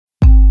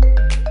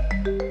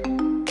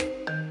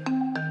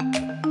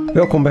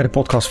Welkom bij de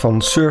podcast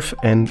van Surf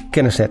en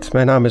Kennisnet.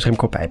 Mijn naam is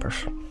Remco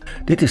Pijpers.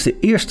 Dit is de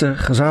eerste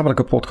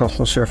gezamenlijke podcast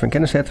van Surf en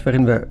Kennisnet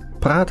waarin we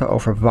praten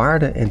over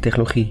waarde en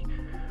technologie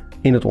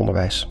in het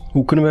onderwijs.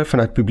 Hoe kunnen we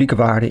vanuit publieke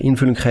waarde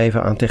invulling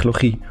geven aan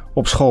technologie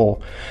op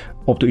school,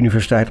 op de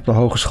universiteit, op de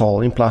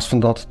hogeschool, in plaats van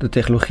dat de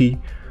technologie,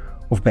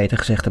 of beter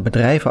gezegd de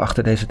bedrijven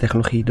achter deze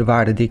technologie, de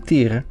waarde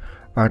dicteren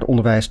waar het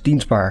onderwijs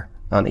dienstbaar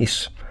aan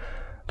is.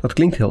 Dat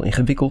klinkt heel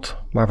ingewikkeld,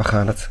 maar we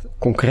gaan het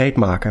concreet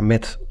maken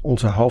met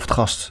onze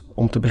hoofdgast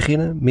om te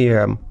beginnen,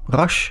 Mirjam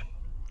Rasch.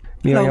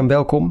 Mirjam,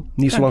 welkom.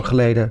 Niet zo lang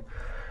geleden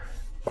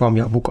kwam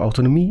jouw boek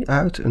Autonomie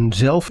uit, een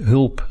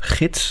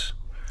zelfhulpgids.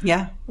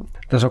 Ja.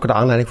 Dat is ook de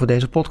aanleiding voor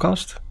deze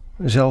podcast,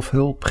 een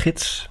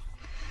zelfhulpgids.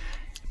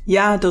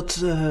 Ja,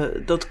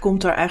 dat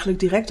komt daar eigenlijk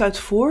direct uit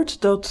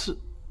voort. Dat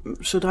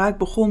zodra ik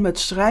begon met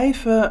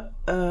schrijven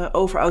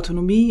over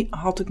autonomie,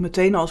 had ik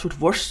meteen al een soort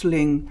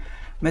worsteling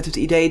met het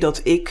idee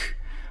dat ik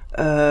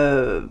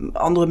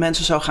andere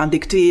mensen zou gaan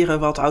dicteren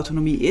wat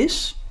autonomie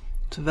is.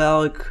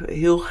 Terwijl ik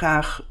heel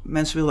graag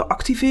mensen wilde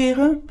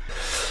activeren.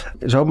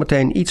 Zo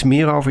meteen iets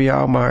meer over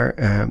jou, maar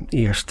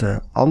eerst de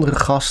andere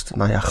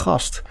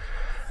gast.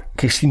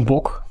 Christine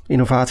Bok,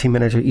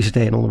 innovatiemanager ICT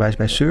en onderwijs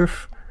bij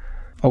Surf.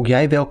 Ook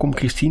jij welkom,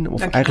 Christine.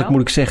 Of eigenlijk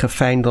moet ik zeggen,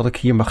 fijn dat ik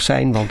hier mag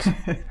zijn, want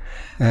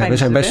we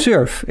zijn bij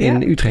Surf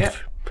in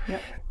Utrecht. Ja.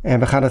 En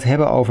we gaan het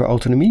hebben over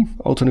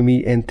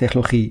autonomie en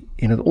technologie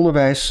in het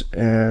onderwijs.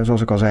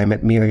 Zoals ik al zei,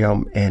 met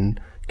Mirjam en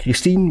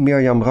Christine.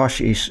 Mirjam Rasch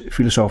is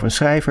filosoof en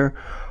schrijver,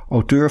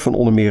 auteur van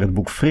onder meer het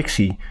boek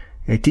Frictie,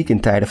 Ethiek in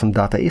tijden van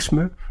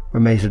dataïsme,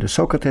 waarmee ze de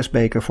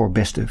Socratesbeker voor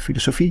beste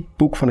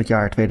filosofieboek van het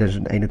jaar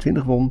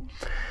 2021 won.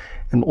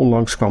 En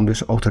onlangs kwam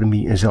dus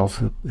Autonomie en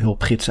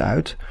zelfhulpgids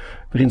uit,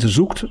 waarin ze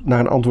zoekt naar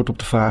een antwoord op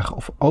de vraag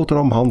of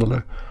autonoom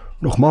handelen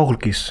nog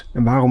mogelijk is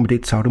en waarom we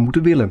dit zouden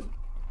moeten willen.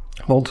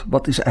 Want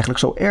wat is eigenlijk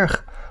zo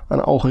erg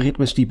aan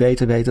algoritmes die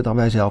beter weten dan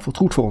wij zelf wat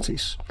goed voor ons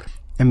is?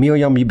 En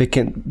Mirjam, je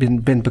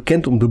bent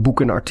bekend om de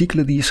boeken en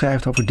artikelen die je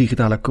schrijft over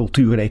digitale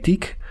cultuur en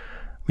ethiek.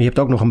 Maar je hebt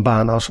ook nog een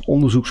baan als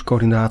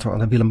onderzoekscoördinator aan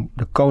de Willem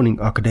de Koning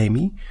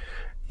Academie.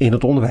 In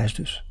het onderwijs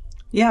dus.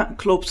 Ja,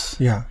 klopt.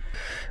 Ja.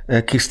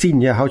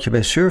 Christine, je houdt je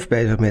bij Surf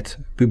bezig met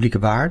publieke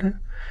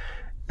waarden.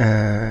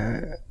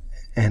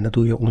 En dat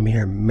doe je onder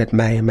meer met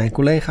mij en mijn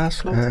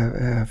collega's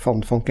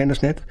van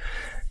Kennisnet.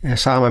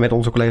 Samen met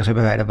onze collega's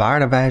hebben wij de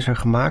Waardewijzer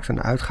gemaakt,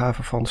 een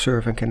uitgave van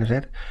Surf en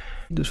Kennisnet.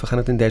 Dus we gaan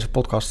het in deze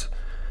podcast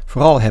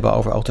vooral hebben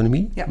over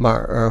autonomie. Ja.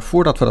 Maar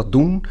voordat we dat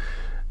doen,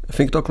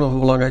 vind ik het ook nog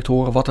belangrijk te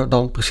horen wat er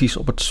dan precies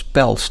op het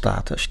spel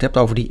staat. Als je het hebt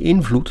over die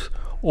invloed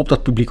op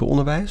dat publieke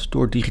onderwijs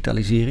door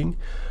digitalisering,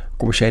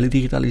 commerciële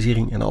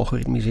digitalisering en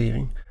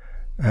algoritmisering.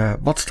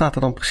 Wat staat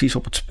er dan precies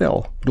op het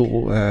spel? Ik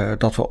bedoel,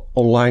 dat we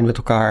online met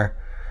elkaar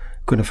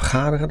kunnen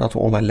vergaderen, dat we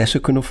online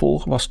lessen kunnen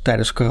volgen, was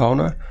tijdens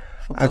corona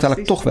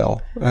uiteindelijk toch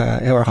wel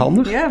heel erg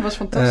handig. Ja, het was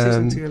fantastisch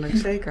natuurlijk,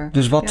 zeker.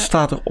 Dus wat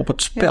staat er op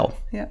het spel?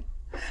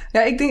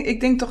 Ja, ik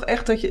denk toch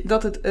echt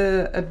dat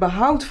het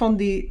behoud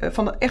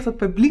van echt het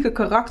publieke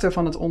karakter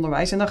van het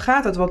onderwijs. En dan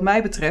gaat het wat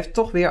mij betreft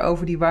toch weer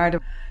over die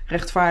waarden,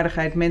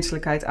 rechtvaardigheid,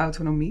 menselijkheid,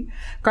 autonomie.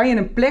 Kan je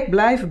een plek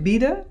blijven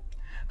bieden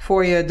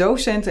voor je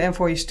docenten en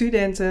voor je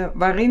studenten,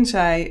 waarin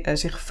zij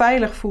zich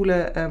veilig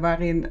voelen,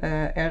 waarin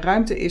er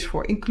ruimte is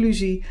voor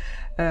inclusie,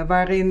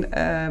 waarin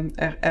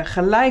er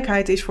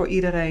gelijkheid is voor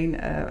iedereen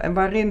en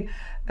waarin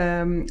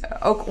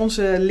ook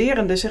onze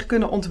lerenden zich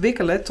kunnen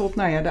ontwikkelen tot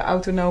de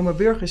autonome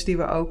burgers die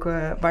we ook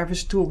waar we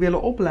ze toe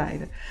willen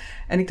opleiden.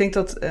 En ik denk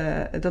dat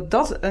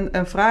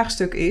een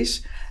vraagstuk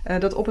is,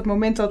 dat op het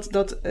moment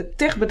dat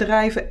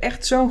techbedrijven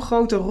echt zo'n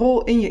grote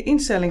rol in je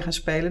instelling gaan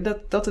spelen,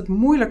 dat het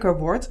moeilijker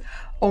wordt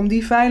om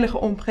die veilige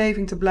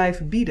omgeving te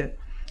blijven bieden.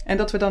 En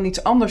dat we dan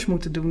iets anders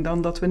moeten doen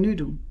dan dat we nu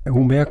doen. En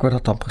hoe merken we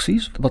dat dan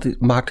precies? Wat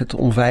maakt het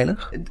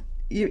onveilig?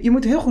 Je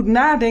moet heel goed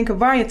nadenken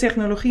waar je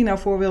technologie nou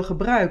voor wil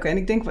gebruiken. En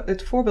ik denk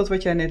het voorbeeld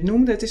wat jij net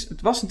noemde,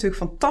 het was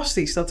natuurlijk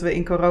fantastisch dat we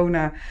in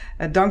corona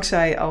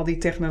dankzij al die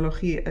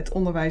technologie het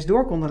onderwijs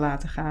door konden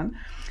laten gaan.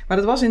 Maar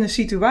dat was in een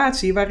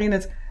situatie waarin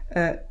het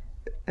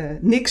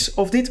niks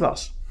of dit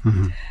was.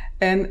 Mm-hmm.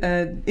 En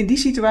in die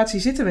situatie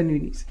zitten we nu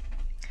niet.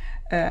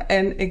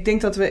 En ik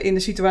denk dat we in de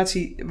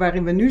situatie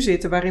waarin we nu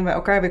zitten, waarin we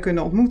elkaar weer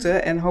kunnen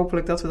ontmoeten en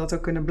hopelijk dat we dat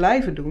ook kunnen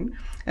blijven doen,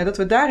 en dat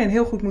we daarin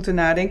heel goed moeten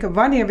nadenken,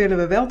 wanneer willen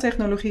we wel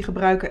technologie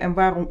gebruiken en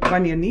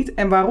wanneer niet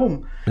en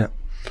waarom. Ja.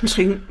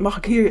 Misschien mag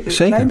ik hier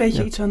een klein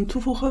beetje iets aan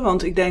toevoegen,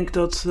 want ik denk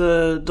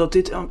dat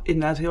dit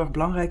inderdaad heel erg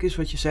belangrijk is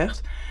wat je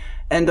zegt.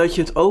 En dat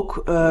je het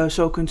ook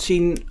zo kunt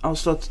zien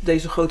als dat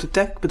deze grote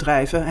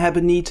techbedrijven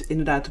hebben niet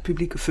inderdaad de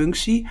publieke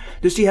functie.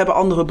 Dus die hebben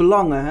andere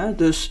belangen. Hè?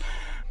 Dus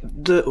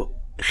de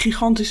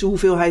gigantische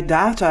hoeveelheid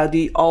data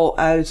die al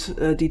uit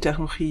die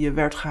technologieën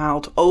werd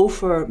gehaald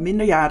over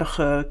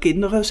minderjarige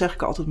kinderen, zeg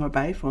ik altijd maar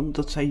bij. Van,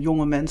 dat zijn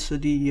jonge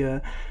mensen die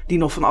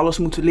nog van alles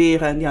moeten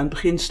leren en die aan het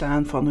begin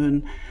staan van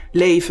hun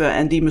leven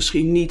en die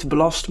misschien niet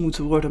belast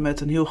moeten worden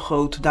met een heel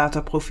groot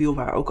dataprofiel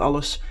waar ook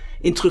alles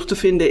in terug te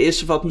vinden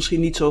is wat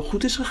misschien niet zo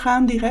goed is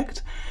gegaan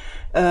direct.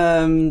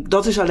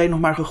 Dat is alleen nog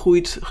maar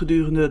gegroeid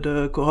gedurende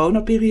de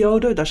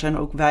coronaperiode. Daar zijn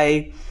ook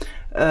wij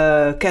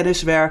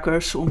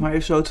kenniswerkers, om maar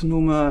even zo te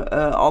noemen,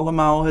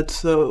 allemaal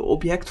het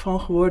object van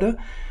geworden.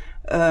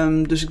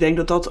 Dus ik denk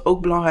dat dat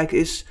ook belangrijk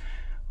is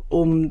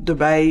om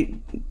erbij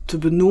te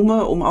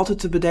benoemen, om altijd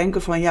te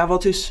bedenken van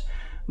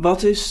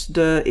wat is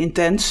de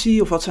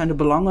intentie of wat zijn de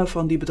belangen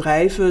van die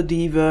bedrijven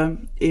die we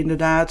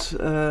inderdaad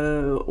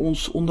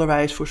ons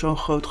onderwijs voor zo'n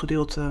groot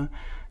gedeelte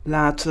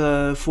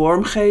laten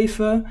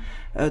vormgeven.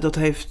 Dat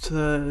heeft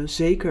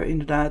zeker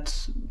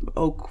inderdaad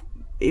ook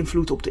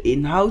invloed op de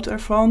inhoud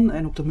ervan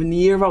en op de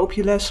manier waarop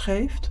je les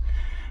geeft.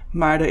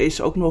 Maar er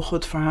is ook nog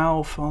het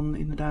verhaal van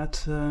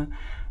inderdaad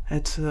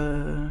het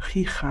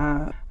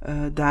gigadata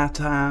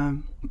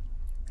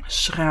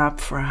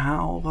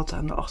schraapverhaal wat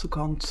aan de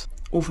achterkant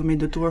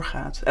onverminderd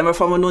doorgaat. En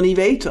waarvan we nog niet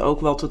weten ook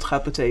wat het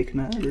gaat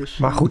betekenen. Dus,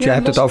 maar goed, jij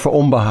hebt het over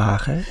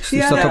onbehagen.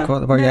 Is dat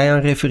ook waar jij aan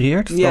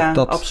refereert? Ja,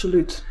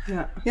 absoluut.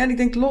 Ja, en ik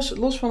denk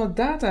los van het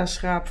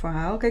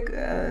dataschraapverhaal.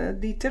 Kijk,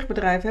 die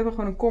techbedrijven hebben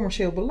gewoon een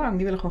commercieel belang.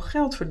 Die willen gewoon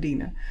geld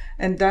verdienen.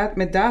 En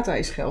met data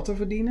is geld te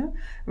verdienen.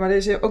 Maar er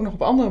is ook nog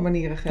op andere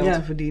manieren geld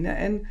te verdienen.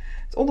 En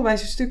het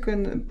onderwijs is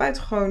natuurlijk een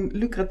buitengewoon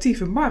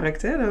lucratieve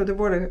markt. Hè? Er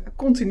worden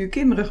continu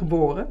kinderen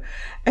geboren.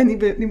 En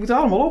die moeten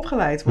allemaal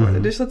opgeleid worden.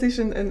 Mm-hmm. Dus dat is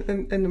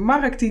een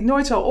markt die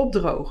nooit zal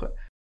opdrogen.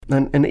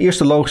 Een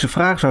eerste logische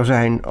vraag zou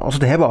zijn, als we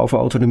het hebben over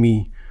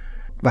autonomie,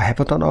 waar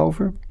hebben we het dan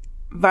over?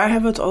 Waar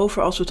hebben we het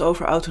over als we het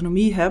over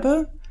autonomie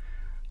hebben?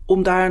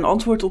 Om daar een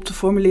antwoord op te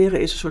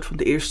formuleren is een soort van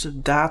de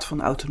eerste daad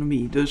van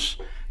autonomie.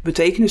 Dus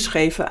betekenis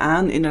geven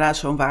aan inderdaad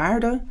zo'n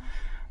waarde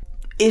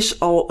is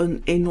al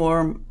een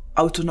enorm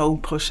autonoom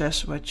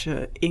proces wat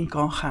je in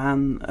kan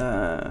gaan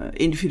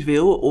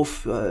individueel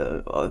of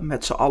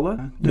met z'n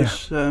allen.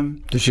 Dus,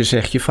 dus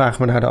je vraagt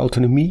me naar de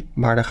autonomie,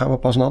 maar daar gaan we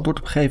pas een antwoord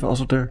op geven als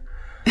we het er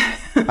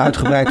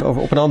uitgebreid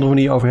op een andere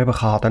manier over hebben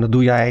gehad. En dat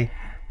doe jij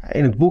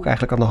in het boek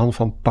eigenlijk aan de hand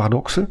van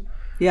paradoxen.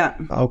 Ja.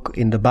 Ook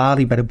in de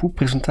Bali bij de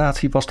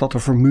boekpresentatie was dat de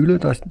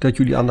formule dat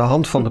jullie aan de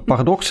hand van de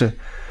paradoxen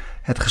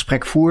het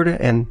gesprek voerden.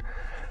 En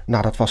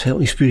nou, dat was heel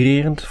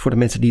inspirerend voor de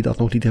mensen die dat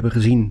nog niet hebben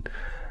gezien.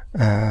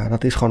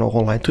 Dat is gewoon ook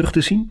online terug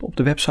te zien op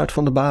de website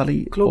van de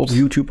Bali. Klopt. Op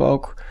YouTube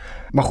ook.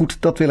 Maar goed,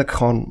 dat wil ik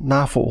gewoon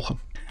navolgen.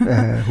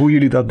 Hoe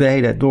jullie dat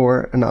deden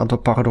door een aantal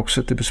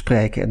paradoxen te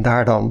bespreken en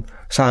daar dan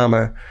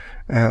samen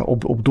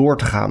op door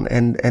te gaan.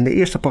 En de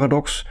eerste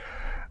paradox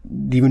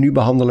die we nu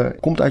behandelen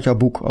komt uit jouw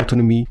boek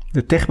Autonomie.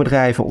 De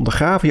techbedrijven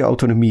ondergraven je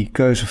autonomie,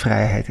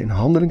 keuzevrijheid en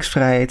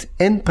handelingsvrijheid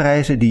en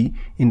prijzen die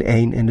in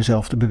één en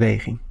dezelfde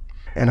beweging.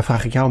 En dan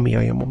vraag ik jou,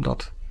 Mirjam, om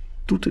dat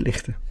toe te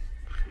lichten.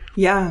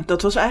 Ja,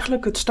 dat was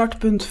eigenlijk het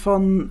startpunt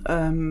van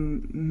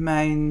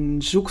mijn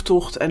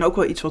zoektocht en ook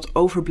wel iets wat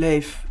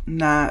overbleef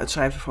na het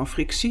schrijven van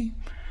Frictie.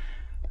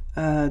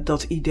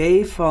 Dat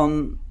idee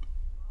van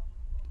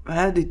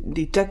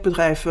die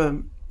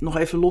techbedrijven, nog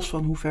even los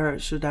van hoe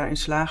ver ze daarin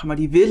slagen, maar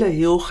die willen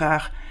heel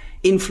graag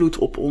invloed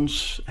op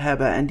ons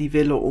hebben en die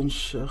willen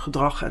ons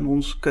gedrag en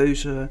ons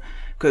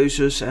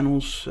keuzes en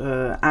ons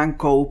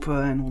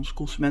aankopen en ons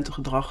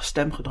consumentengedrag,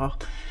 stemgedrag.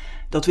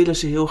 Dat willen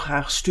ze heel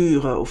graag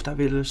sturen of daar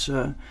willen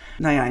ze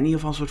in ieder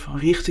geval een soort van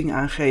richting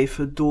aan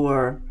geven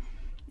door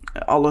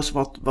alles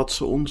wat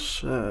ze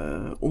ons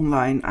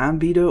online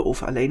aanbieden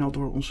of alleen al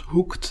door ons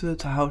hooked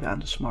te houden aan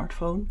de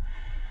smartphone.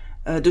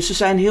 Dus ze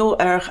zijn heel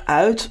erg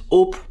uit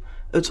op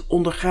het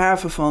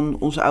ondergraven van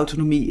onze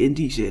autonomie in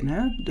die zin.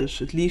 Hè? Dus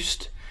het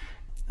liefst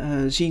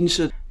zien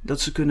ze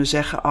dat ze kunnen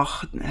zeggen,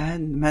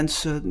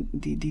 mensen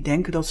die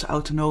denken dat ze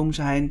autonoom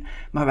zijn,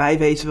 maar wij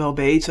weten wel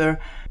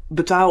beter.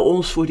 Betaal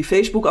ons voor die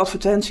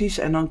Facebook-advertenties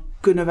en dan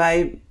kunnen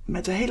wij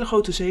met een hele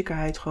grote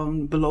zekerheid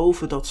gewoon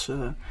beloven dat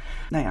ze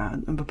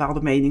een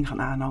bepaalde mening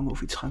gaan aanhangen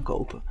of iets gaan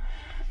kopen.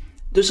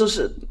 Dus dat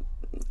is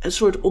een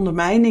soort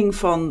ondermijning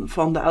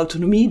van de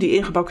autonomie die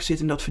ingebakken zit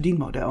in dat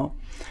verdienmodel.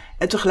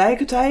 En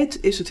tegelijkertijd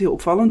is het heel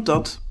opvallend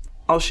dat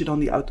als je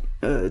dan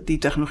die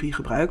technologie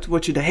gebruikt,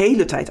 word je de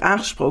hele tijd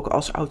aangesproken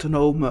als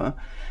autonome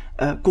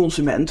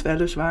consument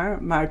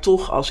weliswaar, maar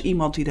toch als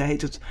iemand die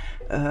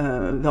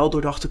wel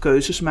doordachte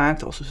keuzes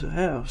maakt, als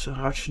een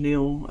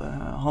rationeel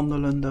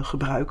handelende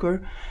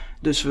gebruiker.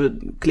 Dus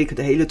we klikken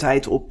de hele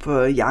tijd op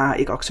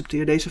ik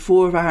accepteer deze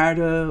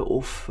voorwaarden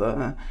of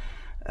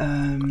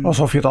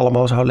alsof je het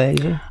allemaal zou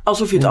lezen.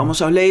 Alsof je het allemaal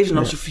zou lezen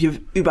en alsof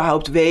je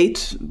überhaupt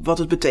weet wat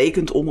het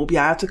betekent om op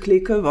ja te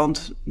klikken.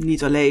 Want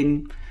niet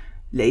alleen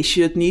lees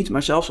je het niet,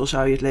 maar zelfs al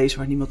zou je het lezen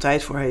waar niemand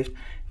tijd voor heeft,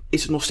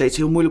 is het nog steeds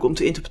heel moeilijk om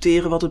te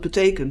interpreteren wat het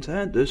betekent.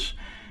 Hè? Dus,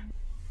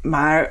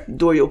 maar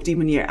door je op die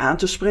manier aan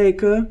te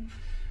spreken,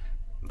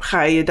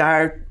 ga je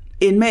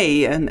daarin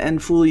mee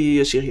en voel je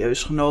je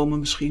serieus genomen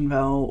misschien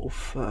wel.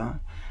 Of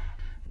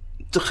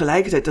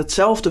tegelijkertijd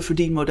datzelfde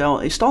verdienmodel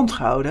in stand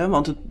gehouden. Hè?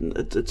 Want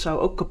het zou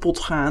ook kapot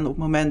gaan op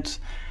het moment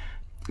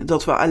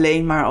dat we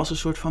alleen maar als een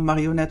soort van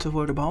marionetten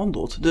worden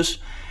behandeld.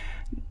 Dus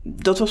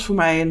dat was voor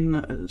mij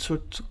een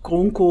soort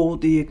kronkel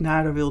die ik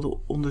nader wilde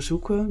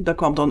onderzoeken. Daar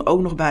kwam dan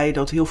ook nog bij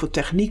dat heel veel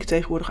techniek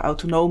tegenwoordig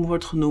autonoom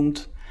wordt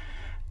genoemd,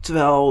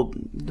 terwijl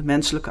de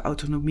menselijke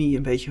autonomie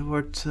een beetje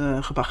wordt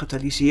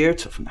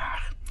gebagatelliseerd. Van,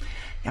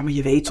 ja, maar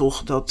je weet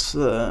toch dat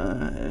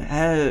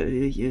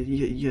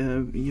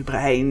je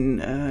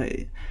brein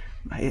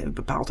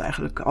bepaalt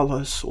eigenlijk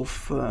alles.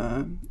 Of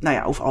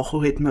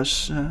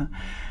algoritmes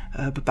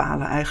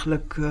bepalen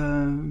eigenlijk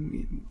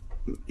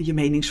je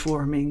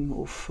meningsvorming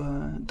of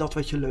dat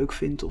wat je leuk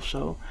vindt of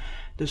zo.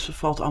 Dus het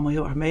valt allemaal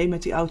heel erg mee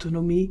met die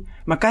autonomie.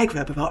 Maar kijk, we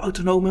hebben wel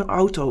autonome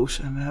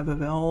auto's en we hebben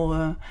wel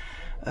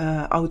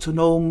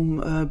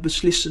autonoom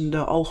beslissende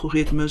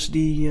algoritmes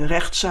die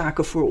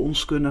rechtszaken voor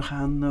ons kunnen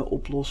gaan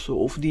oplossen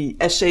of die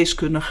essays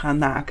kunnen gaan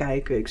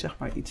nakijken, ik zeg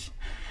maar iets.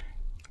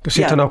 Er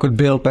zit dan ook het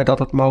beeld bij dat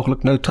het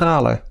mogelijk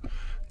neutrale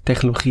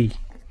technologie.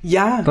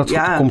 Ja,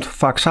 dat komt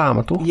vaak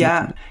samen, toch?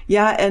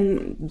 Ja,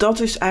 en dat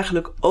is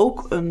eigenlijk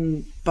ook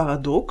een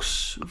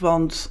paradox,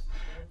 want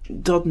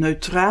dat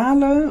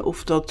neutrale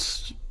of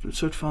dat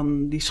soort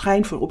van die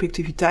schijn van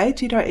objectiviteit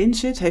die daarin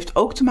zit, heeft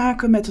ook te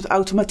maken met het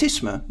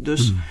automatisme.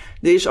 Dus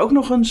er is ook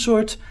nog een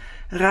soort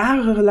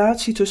rare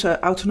relatie tussen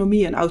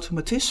autonomie en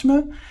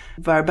automatisme,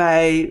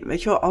 waarbij,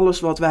 weet je wel, alles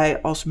wat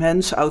wij als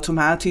mens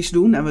automatisch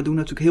doen, en we doen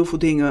natuurlijk heel veel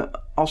dingen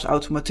als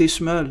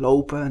automatisme,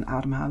 lopen en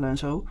ademhalen en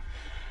zo,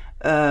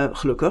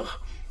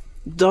 gelukkig.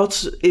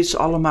 Dat is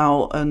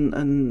allemaal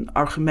een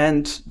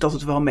argument dat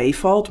het wel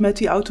meevalt met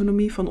die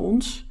autonomie van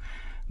ons.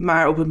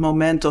 Maar op het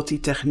moment dat die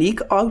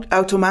techniek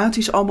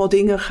automatisch allemaal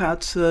dingen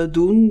gaat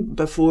doen,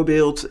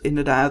 bijvoorbeeld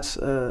inderdaad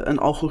een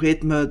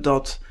algoritme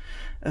dat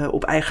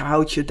op eigen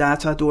houtje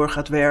data door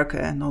gaat werken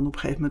en dan op een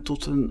gegeven moment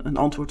tot een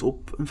antwoord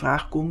op een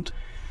vraag komt.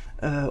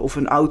 Of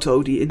een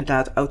auto die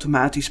inderdaad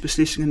automatisch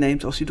beslissingen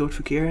neemt als hij door het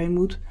verkeer heen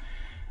moet.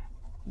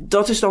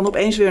 Dat is dan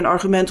opeens weer een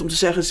argument om te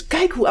zeggen,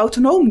 kijk hoe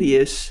autonoom die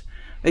is.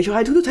 Weet je wel,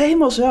 hij doet het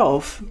helemaal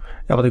zelf.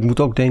 Ja, want ik moet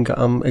ook denken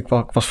aan, ik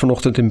was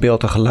vanochtend in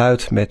beeld en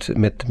geluid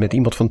met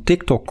iemand van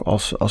TikTok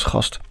als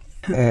gast.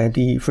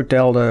 Die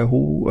vertelde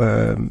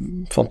hoe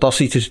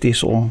fantastisch het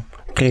is om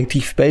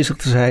creatief bezig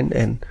te zijn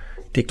en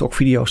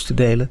TikTok-video's te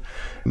delen.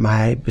 Maar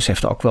hij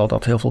besefte ook wel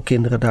dat heel veel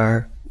kinderen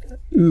daar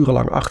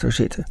urenlang achter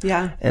zitten.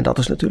 Ja. En dat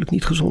is natuurlijk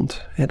niet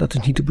gezond. Ja, dat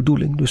is niet de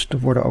bedoeling. Dus er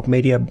worden ook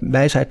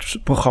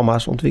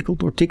mediawijsheidsprogramma's ontwikkeld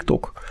door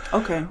TikTok.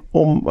 Okay.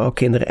 Om ook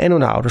kinderen en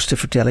hun ouders te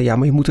vertellen, ja,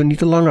 maar je moet er niet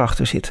te lang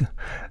achter zitten.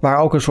 Waar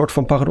ook een soort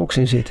van paradox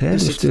in zit. Hè? Er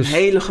zit een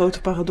hele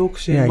grote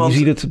paradox in. Ja, je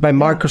ziet het bij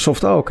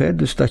Microsoft ook. Hè?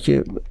 Dus dat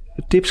je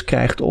tips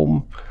krijgt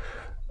om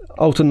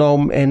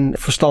autonoom en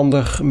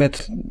verstandig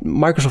met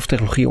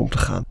Microsoft-technologie om te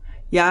gaan.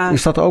 Ja,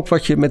 is dat ook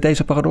wat je met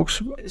deze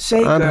paradox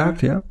aanraakt?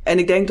 Ja? En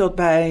ik denk dat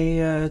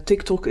bij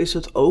TikTok is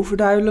het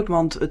overduidelijk,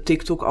 want het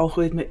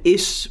TikTok-algoritme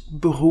is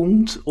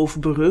beroemd of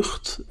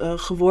berucht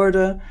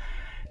geworden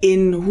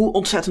in hoe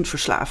ontzettend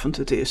verslavend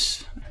het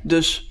is.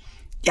 Dus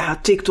ja,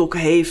 TikTok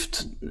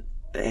heeft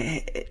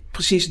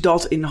precies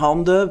dat in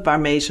handen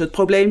waarmee ze het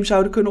probleem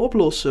zouden kunnen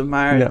oplossen.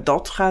 Maar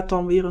dat gaat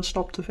dan weer een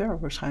stap te ver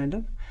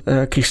waarschijnlijk.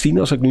 Christine,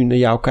 als ik nu naar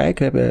jou kijk,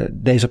 hebben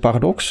deze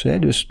paradox. Hè,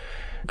 dus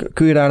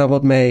kun je daar dan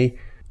wat mee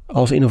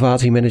als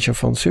innovatiemanager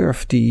van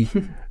Surf, die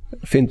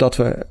vindt dat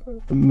we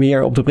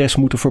meer op de bres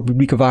moeten voor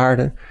publieke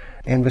waarden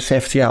en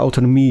beseft, ja,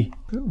 autonomie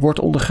wordt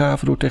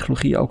ondergraven door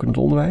technologie, ook in het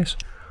onderwijs?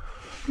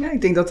 Ja,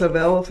 ik denk dat er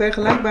wel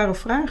vergelijkbare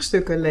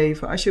vraagstukken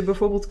leven. Als je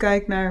bijvoorbeeld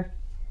kijkt naar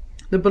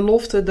de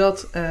belofte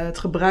dat het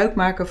gebruik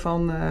maken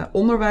van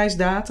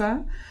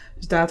onderwijsdata,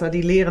 dus data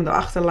die lerenden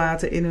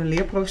achterlaten in hun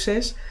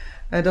leerproces,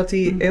 dat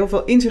die heel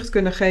veel inzicht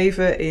kunnen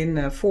geven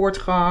in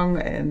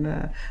voortgang en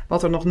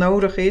wat er nog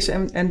nodig is.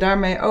 En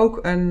daarmee ook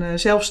een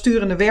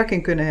zelfsturende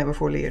werking kunnen hebben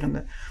voor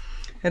lerenden.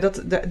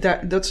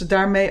 Dat ze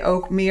daarmee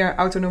ook meer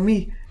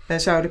autonomie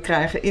zouden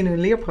krijgen in hun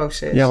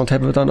leerproces. Ja, want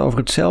hebben we het dan over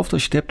hetzelfde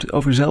als je het hebt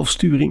over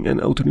zelfsturing en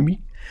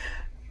autonomie?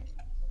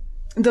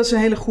 Dat is een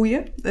hele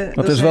goeie.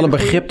 Dat is wel een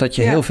begrip dat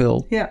je heel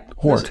veel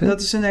hoort.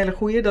 Dat is een hele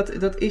goeie.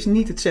 Dat is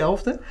niet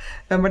hetzelfde.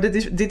 Maar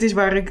dit is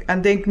waar ik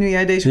aan denk nu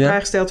jij deze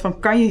vraag stelt van,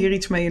 kan je hier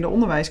iets mee in de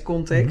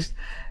onderwijscontext?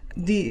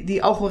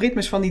 Die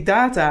algoritmes van die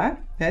data,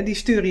 die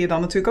sturen je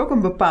dan natuurlijk ook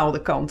een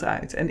bepaalde kant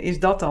uit. En is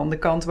dat dan de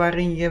kant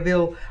waarin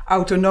je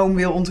autonoom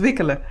wil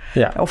ontwikkelen?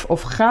 Ja.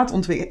 Of gaat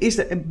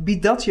ontwikkelen?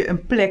 Biedt dat je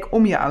een plek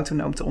om je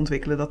autonoom te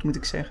ontwikkelen? Dat moet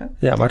ik zeggen.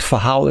 Ja, maar het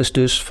verhaal is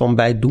dus van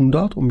wij doen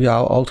dat om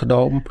jou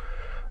autonoom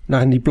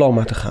naar een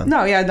diploma te gaan.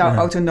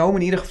 Autonoom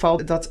in ieder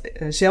geval dat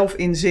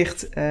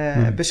zelfinzicht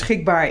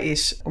beschikbaar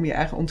is om je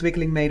eigen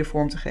ontwikkeling mede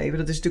vorm te geven.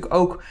 Dat is natuurlijk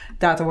ook,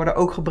 data worden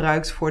ook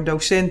gebruikt voor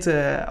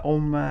docenten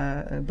om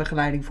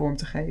begeleiding vorm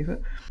te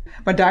geven.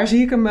 Maar daar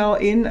zie ik hem wel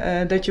in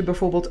dat je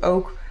bijvoorbeeld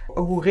ook,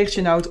 hoe richt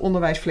je nou het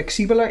onderwijs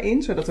flexibeler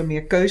in, zodat er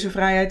meer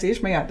keuzevrijheid is.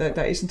 Maar ja,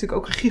 daar is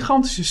natuurlijk ook een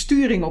gigantische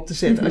sturing op te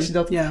zetten als je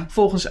dat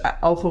volgens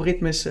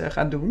algoritmes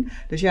gaat doen.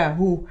 Dus ja,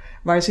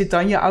 waar zit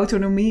dan je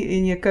autonomie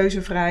in je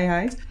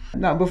keuzevrijheid?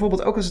 Nou,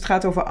 bijvoorbeeld ook als het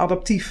gaat over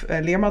adaptief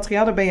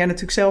leermateriaal. Daar ben jij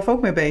natuurlijk zelf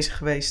ook mee bezig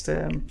geweest.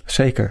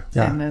 Zeker,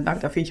 ja. En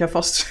daar vind jij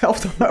vast zelf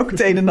dan ook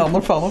het een en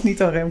ander van, of niet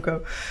dan,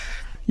 Remco?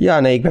 Ja,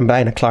 nee, ik ben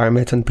bijna klaar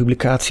met een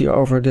publicatie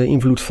over de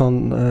invloed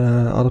van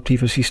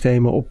adaptieve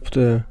systemen op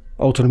de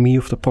autonomie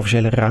of de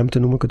professionele ruimte,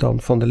 noem ik het dan,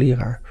 van de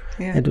leraar.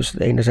 Ja. En dus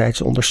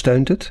enerzijds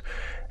ondersteunt het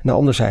en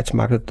anderzijds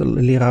maakt het de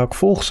leraar ook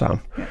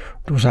volgzaam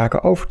door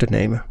zaken over te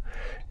nemen.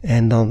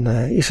 En dan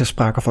is er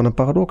sprake van een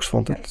paradox,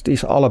 want het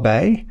is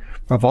allebei.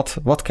 Maar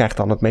wat krijgt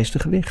dan het meeste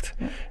gewicht?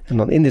 Ja. En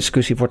dan in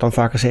discussie wordt dan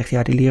vaak gezegd,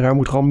 ja, die leraar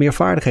moet gewoon meer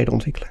vaardigheden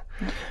ontwikkelen.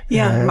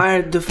 Ja,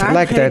 maar de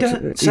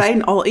vaardigheden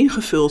zijn al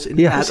ingevuld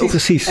inderdaad. Ja,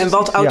 precies. En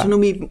wat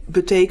autonomie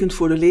betekent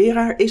voor de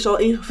leraar is al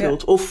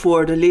ingevuld. Ja. Of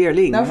voor de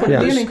leerling. Nou, voor de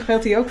leerling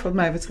geldt die ook wat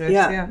mij betreft.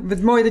 Ja. Ja.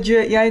 Het mooie dat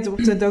jij het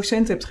op de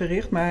docent hebt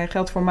gericht, maar hij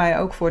geldt voor mij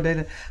ook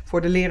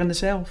voor de lerende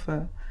zelf.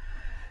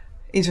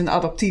 In zijn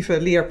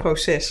adaptieve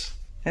leerproces.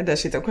 Daar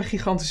zit ook een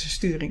gigantische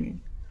sturing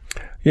in.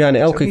 Ja, en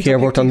elke keer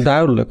wordt dan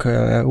duidelijk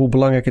hoe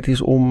belangrijk het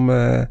is om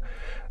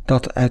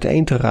dat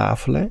uiteen te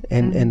rafelen.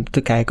 En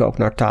te kijken ook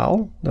naar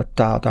taal.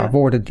 Daar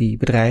woorden die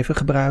bedrijven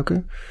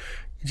gebruiken,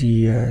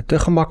 die te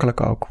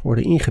gemakkelijk ook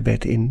worden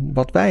ingebed in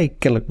wat wij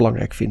kennelijk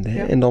belangrijk vinden.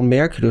 Ja. En dan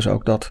merk je dus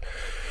ook dat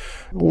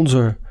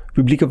onze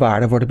publieke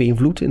waarden worden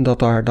beïnvloed en dat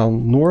daar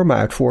dan normen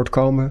uit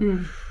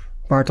voortkomen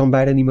waar het dan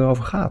bijna niet meer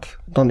over gaat.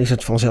 Dan is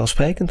het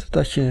vanzelfsprekend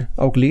dat je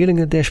ook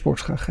leerlingen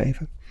dashboards gaat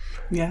geven.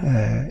 Ja.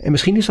 En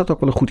misschien is dat ook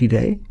wel een goed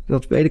idee.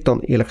 Dat weet ik dan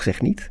eerlijk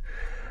gezegd niet.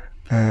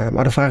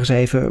 Maar de vraag is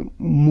even,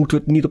 moeten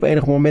we het niet op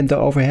enig moment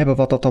daarover hebben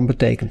wat dat dan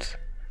betekent?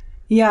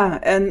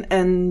 Ja,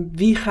 en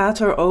wie gaat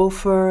er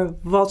over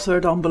wat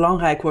er dan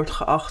belangrijk wordt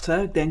geacht?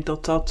 Hè? Ik denk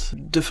dat dat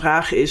de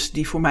vraag is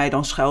die voor mij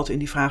dan schuilt in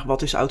die vraag,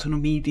 wat is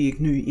autonomie, die ik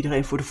nu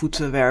iedereen voor de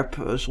voeten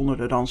werp,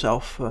 zonder er dan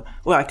zelf...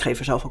 ik geef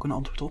er zelf ook een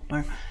antwoord op,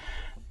 maar...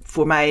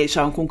 Voor mij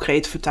zou een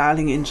concrete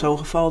vertaling in zo'n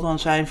geval dan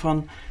zijn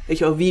van... weet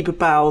je wel, wie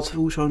bepaalt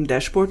hoe zo'n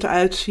dashboard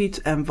eruit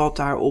ziet... en wat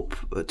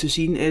daarop te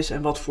zien is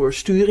en wat voor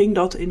sturing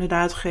dat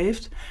inderdaad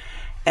geeft.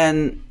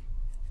 En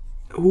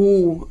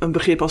hoe een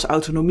begrip als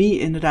autonomie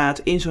inderdaad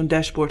in zo'n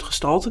dashboard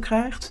gestalte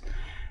krijgt.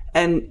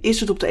 En is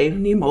het op de ene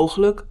manier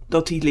mogelijk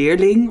dat die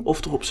leerling,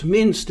 of toch op zijn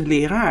minst de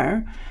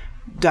leraar...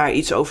 daar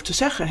iets over te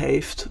zeggen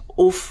heeft?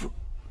 Of...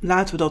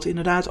 laten we dat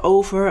inderdaad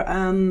over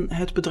aan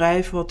het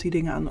bedrijf wat die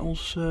dingen aan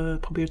ons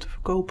probeert te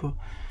verkopen.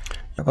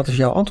 Ja, wat is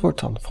jouw antwoord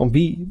dan? Van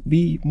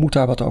wie moet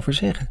daar wat over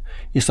zeggen?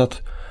 Is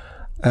dat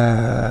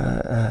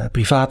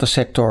private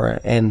sector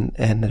en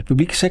de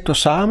publieke sector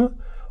samen?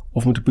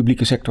 Of moet de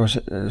publieke sector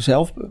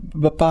zelf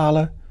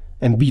bepalen?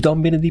 En wie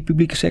dan binnen die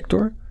publieke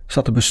sector? Is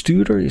dat de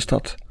bestuurder? Is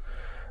dat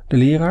de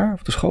leraar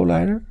of de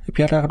schoolleider? Heb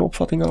jij daar een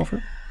opvatting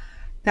over?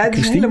 Ja, het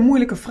is een hele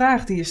moeilijke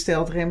vraag die je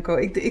stelt, Remco.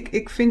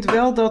 Ik vind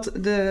wel dat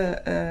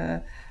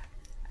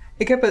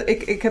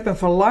ik heb een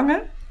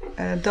verlangen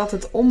dat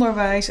het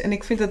onderwijs... en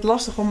ik vind het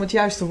lastig om het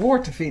juiste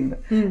woord te vinden.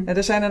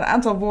 Er zijn een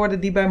aantal woorden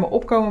die bij me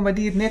opkomen, maar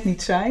die het net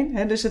niet zijn.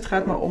 Hè? Dus het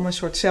gaat me om een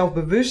soort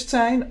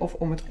zelfbewustzijn of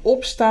om het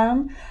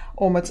opstaan.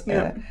 Om het,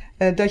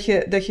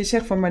 dat je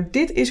zegt van, maar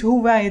dit is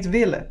hoe wij het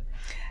willen.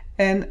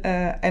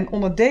 En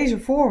onder deze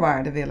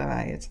voorwaarden willen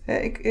wij het.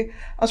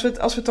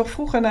 Als we toch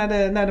vroeger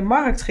naar de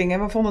markt gingen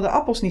en we vonden de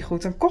appels niet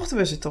goed, dan kochten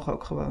we ze toch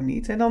ook gewoon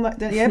niet. En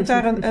je hebt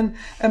daar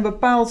een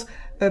bepaald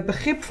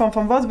begrip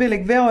van wat wil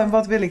ik wel en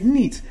wat wil ik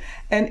niet.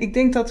 En ik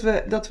denk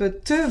dat we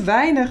te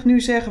weinig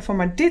nu zeggen van,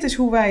 maar dit is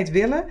hoe wij het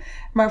willen.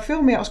 Maar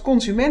veel meer als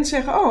consument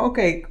zeggen,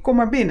 oké, kom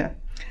maar binnen.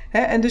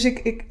 En dus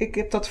ik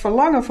heb dat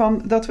verlangen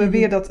van dat we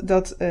weer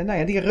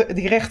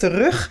die rechte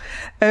rug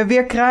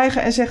weer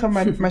krijgen en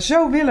zeggen, maar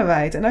zo willen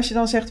wij het. En als je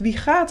dan zegt, wie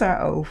gaat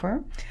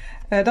daarover?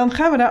 Dan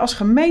gaan we daar als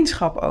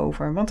gemeenschap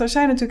over. Want er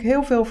zijn natuurlijk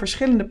heel veel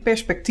verschillende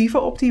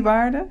perspectieven op die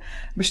waarden.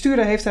 De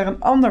bestuurder heeft daar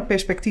een ander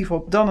perspectief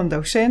op dan een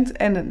docent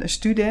en een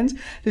student.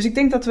 Dus ik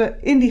denk dat we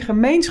in die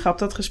gemeenschap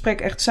dat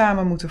gesprek echt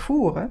samen moeten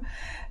voeren.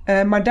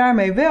 Maar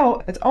daarmee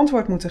wel het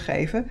antwoord moeten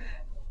geven.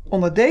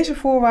 Onder deze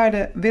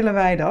voorwaarden willen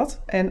wij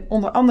dat en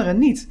onder andere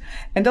niet.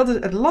 En dat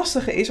het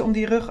lastige is om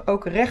die rug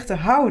ook recht te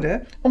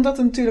houden. Omdat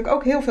het natuurlijk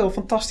ook heel veel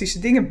fantastische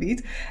dingen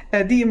biedt.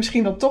 Die je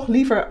misschien dan toch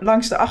liever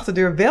langs de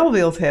achterdeur wel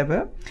wilt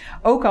hebben.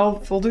 Ook al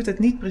voldoet het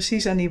niet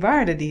precies aan die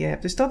waarden die je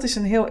hebt. Dus dat is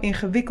een heel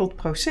ingewikkeld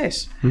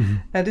proces.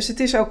 Mm-hmm. Dus het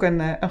is ook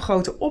een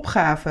grote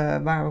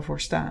opgave waar we voor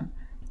staan.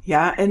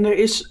 Ja, en er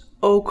is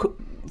ook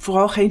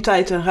vooral geen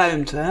tijd en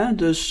ruimte. Hè?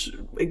 Dus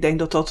ik denk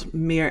dat dat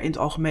meer in het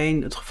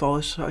algemeen het geval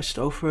is als je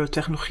het over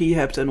technologie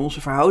hebt en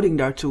onze verhouding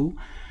daartoe.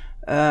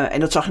 En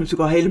dat zag je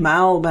natuurlijk al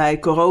helemaal bij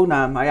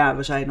corona. Maar ja,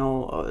 we zijn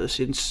al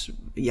sinds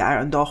een jaar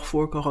en dag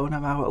voor corona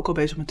waren we ook al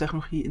bezig met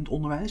technologie in het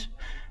onderwijs.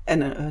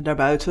 En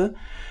daarbuiten.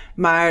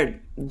 Maar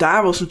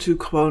daar was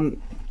natuurlijk gewoon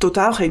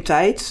totaal geen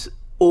tijd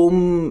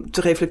om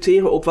te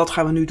reflecteren op wat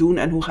gaan we nu doen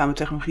en hoe gaan we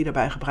technologie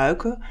daarbij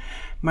gebruiken.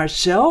 Maar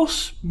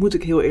zelfs, moet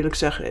ik heel eerlijk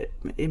zeggen,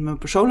 in mijn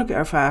persoonlijke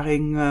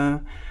ervaring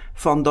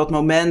van dat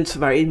moment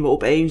waarin we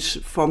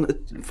opeens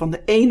van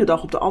de ene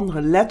dag op de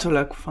andere,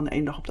 letterlijk van de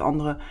ene dag op de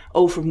andere,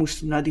 over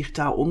moesten naar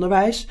digitaal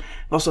onderwijs,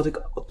 was dat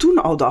ik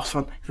toen al dacht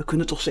van, we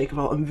kunnen toch zeker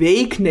wel een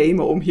week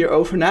nemen om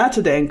hierover na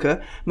te denken.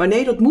 Maar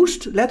nee, dat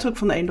moest letterlijk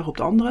van de ene dag op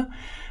de andere.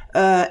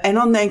 En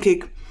dan denk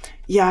ik,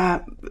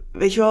 ja,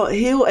 weet je wel,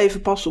 heel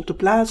even passen op de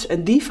plaats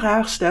en die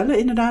vraag stellen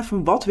inderdaad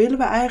van wat willen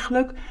we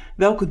eigenlijk?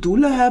 Welke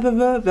doelen hebben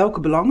we? Welke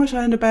belangen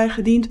zijn erbij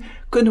gediend?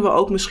 Kunnen we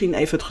ook misschien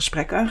even het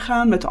gesprek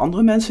aangaan met de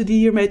andere mensen die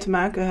hiermee te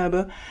maken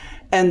hebben?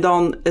 En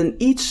dan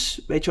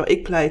weet je wel,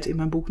 ik pleit in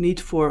mijn boek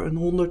niet voor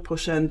een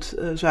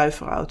 100%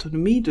 zuivere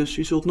autonomie. Dus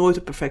je zult nooit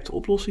een perfecte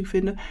oplossing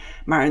vinden.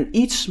 Maar een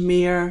iets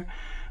meer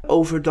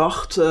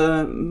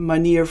overdachte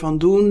manier van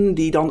doen,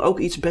 die dan ook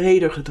iets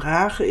breder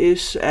gedragen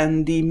is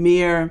en die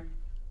meer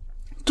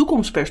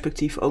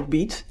toekomstperspectief ook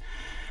biedt.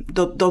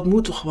 Dat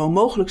moet toch gewoon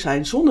mogelijk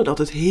zijn zonder dat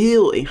het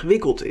heel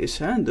ingewikkeld is.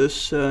 Hè?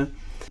 Dus,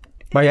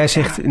 maar jij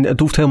zegt, het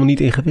hoeft helemaal niet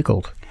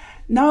ingewikkeld.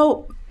 Nou,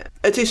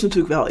 het is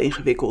natuurlijk wel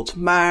ingewikkeld.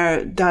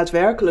 Maar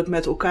daadwerkelijk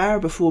met elkaar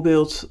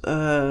bijvoorbeeld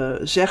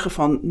zeggen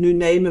van nu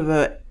nemen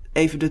we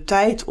even de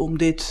tijd om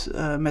dit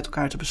met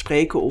elkaar te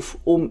bespreken of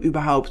om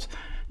überhaupt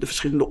de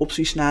verschillende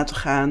opties na te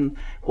gaan,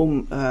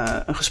 om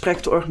een gesprek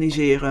te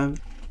organiseren.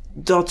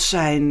 Dat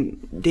zijn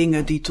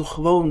dingen die toch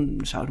gewoon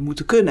zouden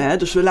moeten kunnen. Hè?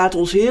 Dus we laten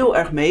ons heel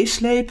erg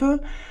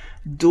meeslepen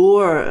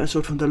door een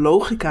soort van de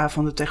logica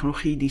van de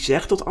technologie die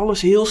zegt dat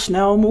alles heel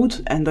snel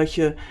moet en dat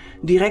je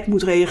direct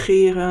moet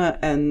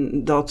reageren en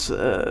dat,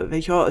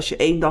 weet je wel, als je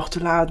 1 dag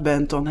te laat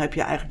bent, dan heb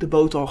je eigenlijk de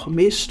boot al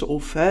gemist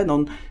of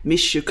dan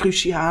mis je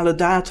cruciale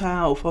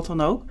data of wat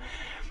dan ook.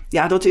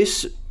 Ja, dat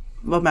is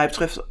wat mij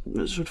betreft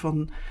een soort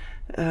van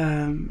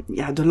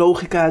de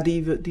logica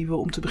die we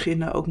om te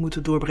beginnen ook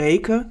moeten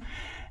doorbreken.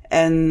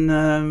 En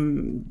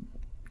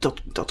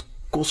dat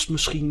kost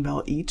misschien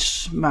wel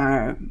iets,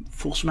 maar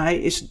volgens mij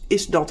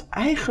is dat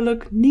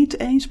eigenlijk niet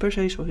eens per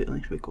se zo heel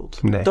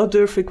ingewikkeld. Nee. Dat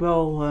durf ik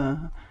wel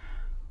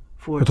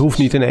voor. Het hoeft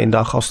niet in 1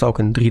 dag als het ook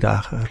in 3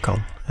 dagen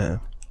kan.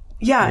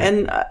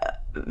 En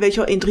weet je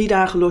wel, in 3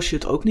 dagen los je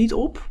het ook niet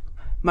op.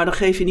 Maar dan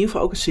geef je in ieder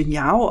geval ook een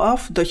signaal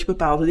af dat je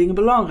bepaalde dingen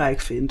belangrijk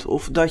vindt.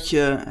 Of dat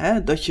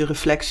je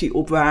reflectie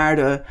op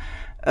waarde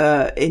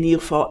in ieder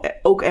geval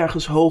ook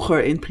ergens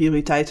hoger in het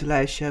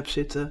prioriteitenlijstje hebt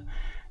zitten.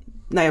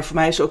 Nou ja, voor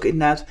mij is ook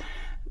inderdaad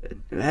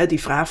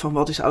die vraag van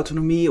wat is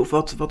autonomie of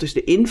wat is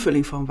de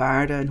invulling van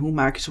waarde en hoe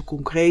maak je ze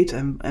concreet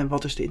en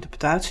wat is de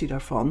interpretatie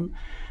daarvan.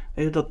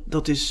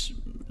 Dat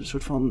is een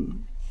soort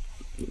van,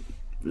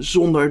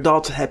 zonder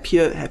dat heb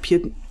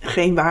je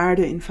geen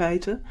waarde in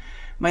feite.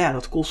 Maar ja,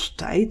 dat kost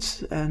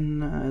tijd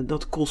en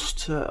dat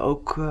kost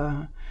ook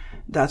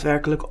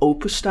daadwerkelijk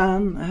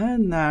openstaan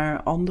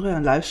naar anderen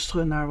en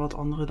luisteren naar wat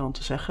anderen dan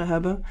te zeggen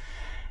hebben.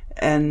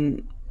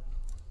 En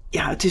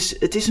ja,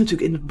 het is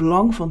natuurlijk in het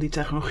belang van die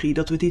technologie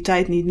dat we die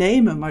tijd niet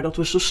nemen, maar dat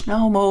we zo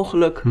snel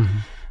mogelijk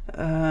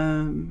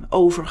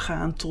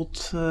overgaan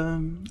tot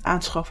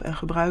aanschaf en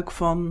gebruik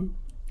van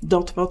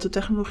dat wat de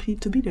technologie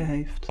te bieden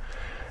heeft.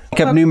 Ik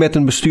heb nu met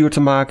een bestuur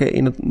te maken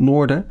in het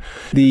noorden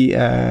die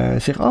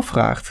zich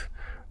afvraagt.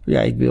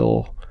 Ja, ik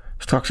wil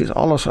straks is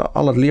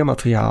al het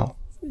leermateriaal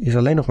is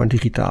alleen nog maar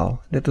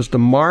digitaal. Net als de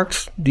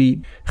markt,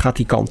 die gaat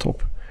die kant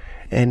op.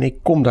 En ik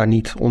kom daar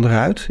niet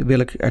onderuit. Wil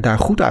ik er daar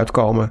goed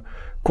uitkomen,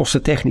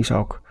 kostentechnisch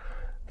ook,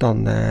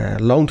 dan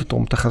loont het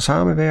om te gaan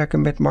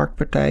samenwerken met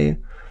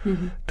marktpartijen.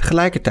 Mm-hmm.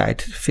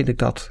 Tegelijkertijd vind ik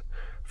dat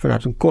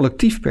vanuit een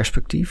collectief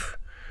perspectief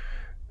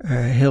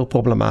heel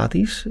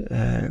problematisch.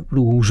 Ik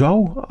bedoel,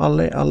 hoezo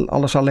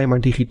alles alleen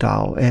maar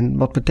digitaal? En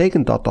wat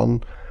betekent dat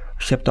dan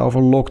als je hebt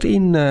over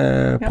locked-in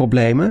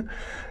problemen?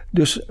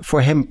 Dus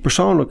voor hem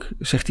persoonlijk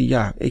zegt hij,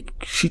 ja, ik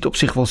zie het op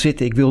zich wel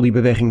zitten. Ik wil die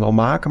beweging wel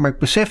maken. Maar ik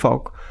besef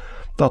ook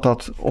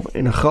dat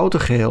in een groter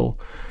geheel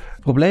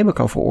problemen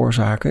kan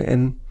veroorzaken.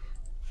 En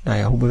nou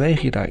ja, hoe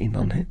beweeg je daarin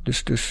dan? Hè?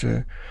 Dus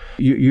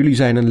jullie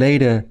zijn een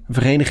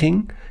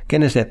ledenvereniging.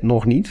 Kennisnet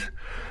nog niet.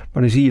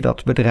 Maar dan zie je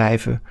dat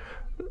bedrijven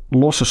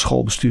losse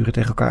schoolbesturen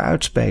tegen elkaar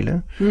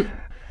uitspelen.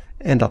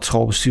 En dat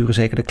schoolbesturen,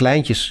 zeker de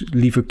kleintjes,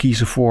 liever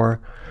kiezen voor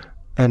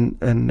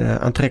een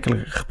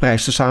aantrekkelijk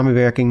geprijsde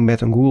samenwerking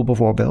met een Google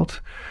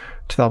bijvoorbeeld.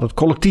 Terwijl dat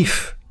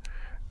collectief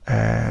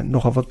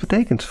nogal wat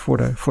betekent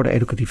voor de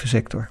educatieve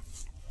sector.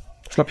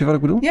 Snap je wat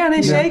ik bedoel? Ja,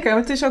 nee, zeker.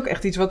 Het is ook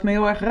echt iets wat me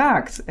heel erg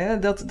raakt. Hè?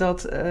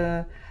 Dat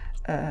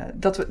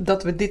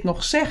we dit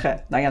nog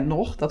zeggen. Nou ja,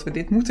 dat we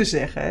dit moeten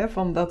zeggen. Hè?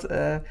 Van dat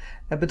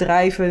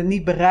bedrijven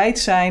niet bereid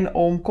zijn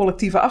om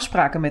collectieve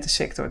afspraken met de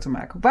sector te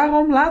maken.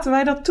 Waarom laten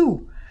wij dat toe?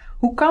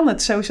 Hoe kan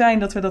het zo zijn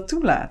dat we dat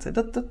toelaten?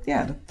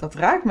 Dat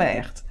raakt me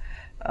echt.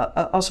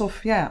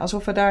 Alsof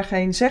we daar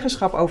geen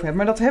zeggenschap over hebben.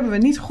 Maar dat hebben we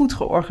niet goed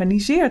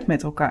georganiseerd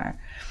met elkaar.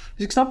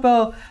 Dus ik snap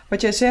wel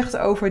wat jij zegt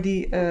over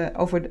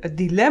het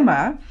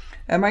dilemma.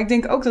 Maar ik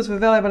denk ook dat we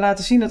wel hebben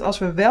laten zien dat als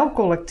we wel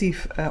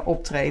collectief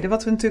optreden,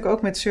 wat we natuurlijk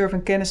ook met Surf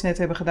en Kennisnet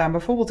hebben gedaan,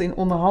 bijvoorbeeld in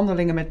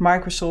onderhandelingen met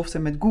Microsoft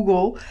en met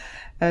Google,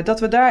 dat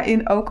we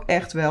daarin ook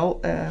echt wel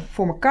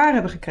voor elkaar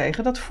hebben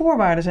gekregen dat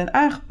voorwaarden zijn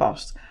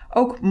aangepast.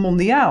 Ook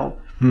mondiaal.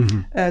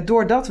 Mm-hmm.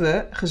 Doordat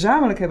we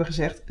gezamenlijk hebben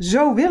gezegd,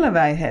 zo willen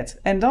wij het.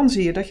 En dan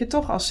zie je dat je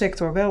toch als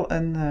sector wel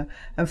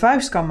een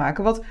vuist kan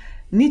maken. Wat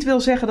niet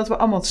wil zeggen dat we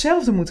allemaal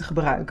hetzelfde moeten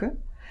gebruiken.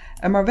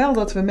 Maar wel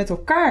dat we met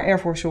elkaar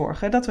ervoor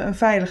zorgen dat we een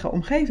veilige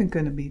omgeving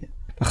kunnen bieden.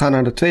 We gaan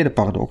naar de tweede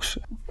paradox.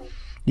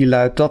 Die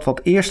luidt: dat wat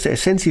eerst de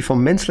essentie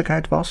van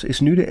menselijkheid was, is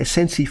nu de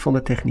essentie van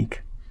de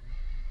techniek.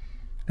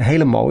 Een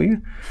hele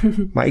mooie,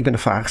 maar ik ben een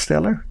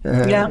vraagsteller.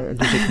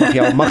 Dus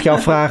ik mag jou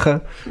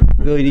vragen,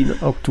 wil je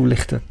die ook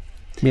toelichten?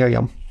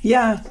 Mirjam.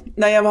 Ja,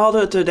 nou ja, we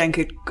hadden het er denk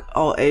ik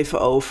al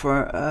even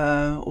over.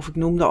 Of ik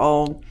noemde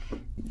al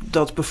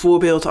dat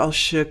bijvoorbeeld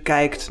als je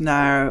kijkt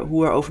naar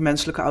hoe er over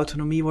menselijke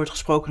autonomie wordt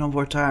gesproken, dan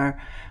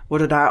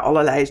worden daar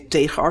allerlei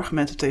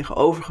tegenargumenten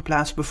tegenover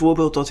geplaatst.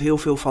 Bijvoorbeeld dat heel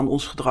veel van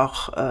ons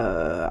gedrag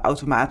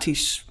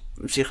automatisch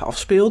zich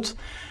afspeelt.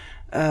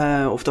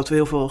 Of dat we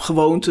heel veel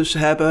gewoontes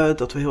hebben,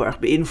 dat we heel erg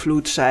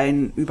beïnvloed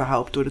zijn,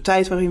 überhaupt door de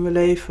tijd waarin we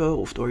leven,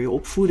 of door je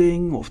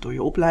opvoeding, of door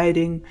je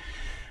opleiding.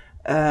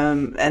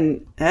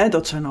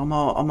 Dat zijn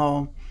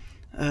allemaal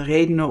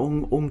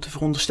redenen om te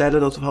veronderstellen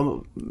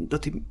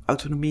dat die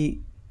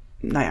autonomie,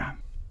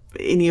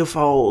 in ieder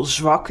geval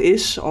zwak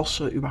is, als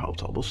ze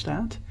überhaupt al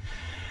bestaat.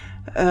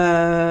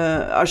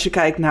 Als je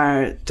kijkt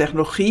naar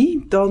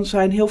technologie, dan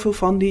zijn heel veel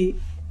van die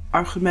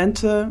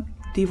argumenten,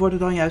 die worden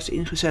dan juist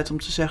ingezet om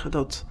te zeggen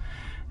dat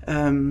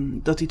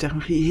die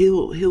technologie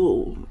heel,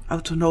 heel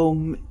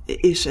autonoom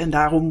is en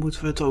daarom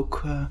moeten we het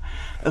ook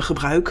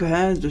gebruiken.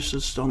 Hè? Dus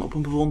dat is dan op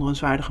een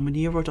bewonderenswaardige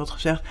manier wordt dat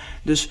gezegd.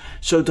 Dus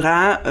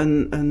zodra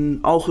een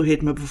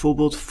algoritme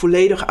bijvoorbeeld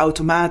volledig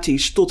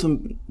automatisch tot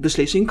een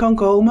beslissing kan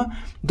komen,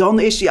 dan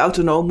is die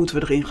autonoom, moeten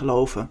we erin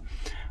geloven.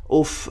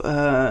 Of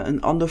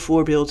een ander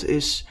voorbeeld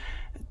is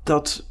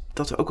dat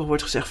er ook al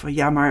wordt gezegd van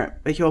ja, maar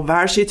weet je wel,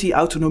 waar zit die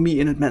autonomie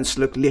in het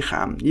menselijk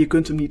lichaam? Je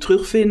kunt hem niet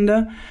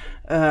terugvinden.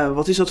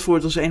 Wat is dat voor?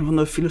 Dat is een van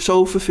de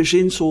filosofen,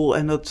 verzinsel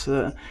en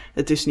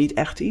het is niet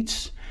echt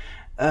iets.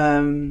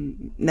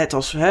 Net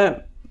als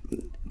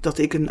dat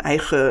ik een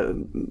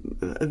eigen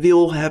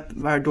wil heb,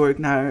 waardoor ik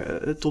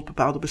tot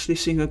bepaalde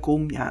beslissingen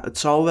kom. Ja, het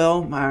zal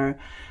wel, maar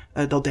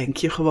dat denk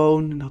je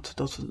gewoon.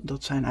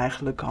 Dat zijn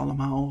eigenlijk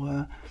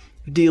allemaal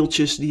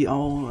deeltjes die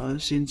al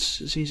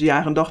sinds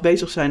jaar en dag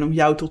bezig zijn om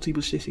jou tot die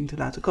beslissing te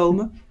laten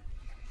komen.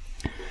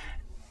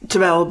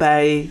 Terwijl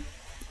bij,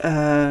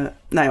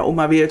 om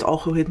maar weer het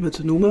algoritme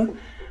te noemen,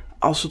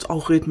 als het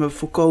algoritme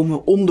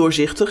volkomen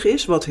ondoorzichtig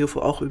is, wat heel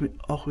veel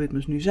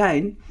algoritmes nu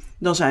zijn,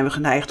 dan zijn we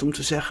geneigd om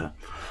te zeggen,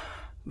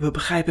 we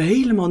begrijpen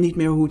helemaal niet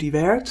meer hoe die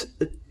werkt.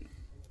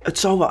 Het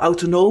zal wel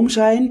autonoom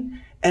zijn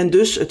en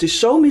dus het is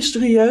zo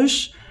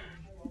mysterieus,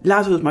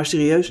 laten we het maar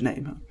serieus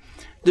nemen.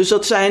 Dus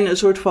dat zijn een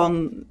soort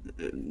van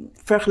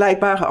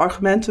vergelijkbare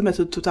argumenten met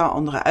een totaal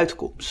andere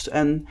uitkomst.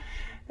 En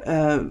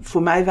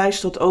voor mij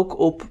wijst dat ook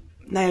op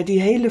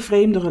die hele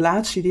vreemde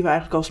relatie die we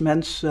eigenlijk als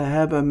mensen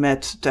hebben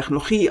met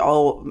technologie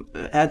al.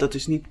 Dat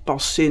is niet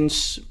pas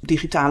sinds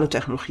digitale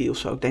technologie of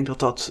zo. Ik denk dat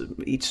dat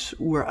iets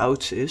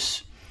oerouds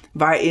is.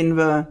 Waarin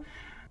we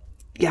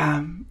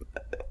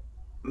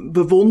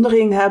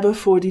bewondering hebben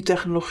voor die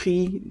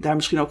technologie. Daar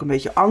misschien ook een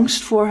beetje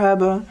angst voor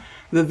hebben.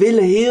 We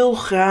willen heel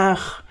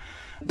graag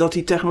dat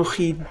die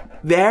technologie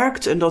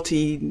werkt en dat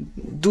die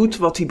doet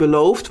wat die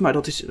belooft. Maar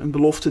dat is een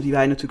belofte die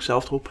wij natuurlijk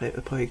zelf erop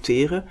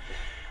projecteren.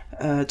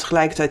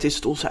 Tegelijkertijd is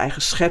het onze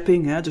eigen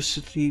schepping. Hè?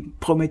 Dus die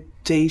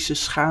Prometheese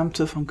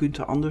schaamte van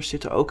Günther Anders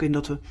zit er ook in.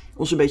 Dat we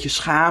ons een beetje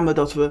schamen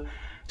dat we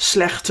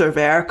slechter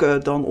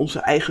werken dan onze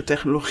eigen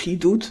technologie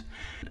doet.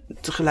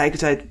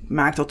 Tegelijkertijd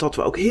maakt dat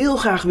we ook heel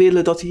graag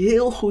willen dat die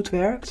heel goed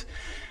werkt.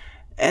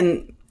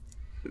 En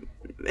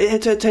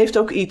het heeft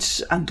ook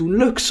iets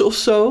aandoenlijks of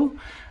zo.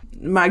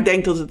 Maar ik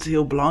denk dat het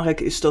heel belangrijk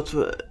is dat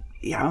we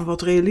een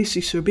wat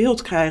realistischer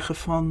beeld krijgen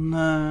van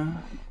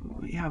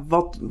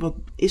wat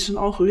is een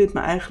algoritme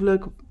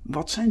eigenlijk?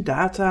 Wat zijn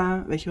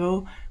data? Weet je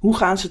wel? Hoe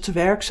gaan ze te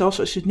werk? Zelfs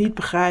als je het niet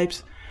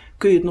begrijpt,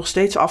 kun je het nog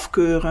steeds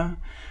afkeuren.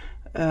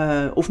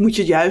 Of moet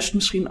je het juist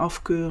misschien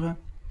afkeuren?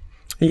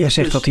 En jij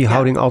zegt dat die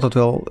houding altijd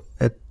wel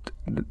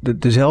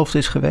dezelfde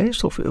is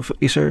geweest? Of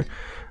is er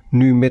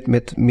nu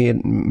met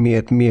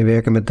meer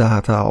werken met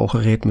data,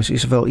 algoritmes,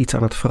 is er wel iets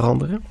aan het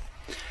veranderen?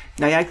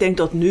 Nou ja, ik denk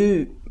dat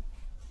nu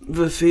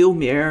we veel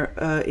meer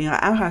in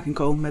aanraking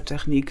komen met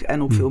techniek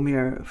en op veel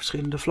meer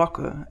verschillende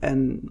vlakken.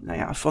 En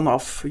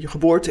vanaf je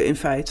geboorte in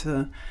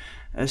feite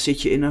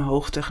zit je in een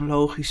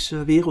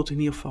hoogtechnologische wereld, in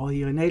ieder geval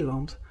hier in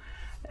Nederland.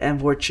 En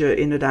word je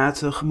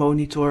inderdaad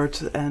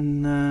gemonitord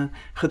en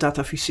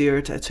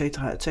gedataficeerd, et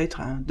cetera, et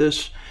cetera.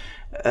 Dus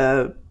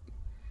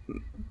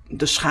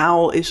de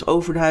schaal is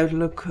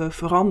overduidelijk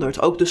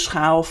veranderd. Ook de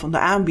schaal van de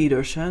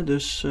aanbieders. Hè?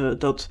 Dus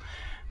dat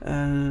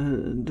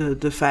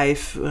de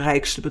 5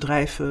 rijkste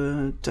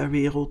bedrijven ter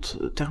wereld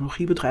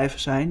technologiebedrijven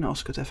zijn, als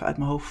ik het even uit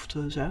mijn hoofd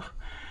zeg.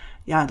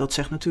 Ja, dat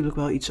zegt natuurlijk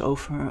wel iets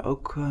over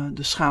ook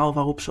de schaal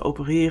waarop ze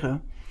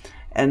opereren.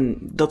 En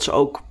dat ze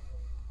ook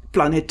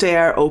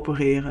planetair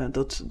opereren,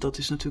 dat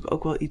is natuurlijk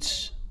ook wel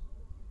iets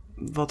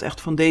wat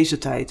echt van deze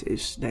tijd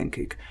is, denk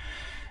ik.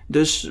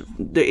 Dus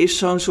er is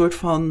zo'n soort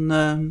van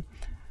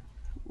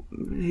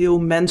heel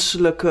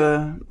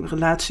menselijke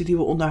relatie die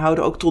we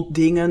onderhouden, ook tot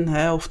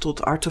dingen, of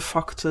tot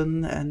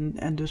artefacten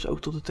en dus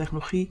ook tot de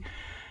technologie.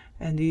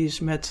 En die is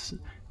met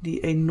die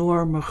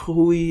enorme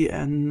groei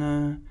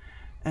en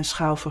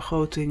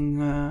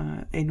schaalvergroting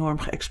enorm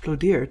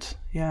geëxplodeerd.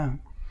 Ja.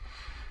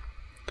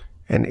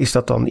 En is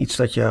dat dan iets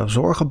dat je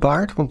zorgen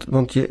baart?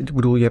 Want je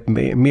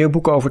hebt meer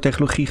boeken over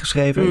technologie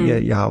geschreven.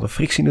 Je haalde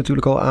frictie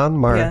natuurlijk al aan,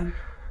 maar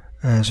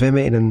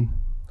zwemmen in een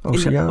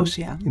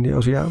oceaan. In de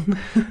oceaan.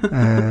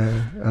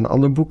 Een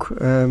ander boek.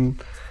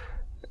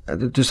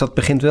 Dus dat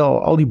begint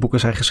wel, al die boeken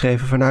zijn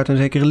geschreven vanuit een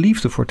zekere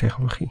liefde voor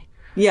technologie.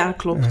 Ja,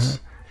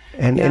 klopt.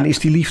 En is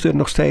die liefde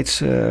nog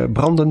steeds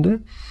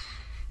brandende?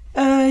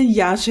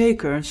 Ja,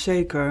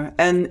 zeker.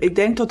 En ik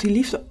denk dat die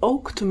liefde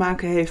ook te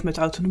maken heeft met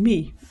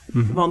autonomie.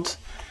 Mm-hmm. Want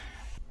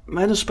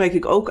dan spreek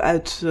ik ook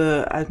uit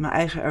mijn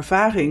eigen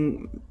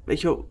ervaring.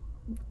 Weet je,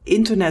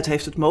 internet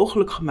heeft het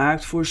mogelijk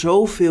gemaakt voor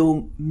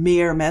zoveel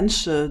meer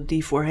mensen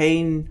die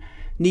voorheen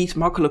niet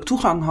makkelijk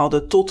toegang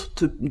hadden tot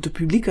de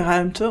publieke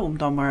ruimte, om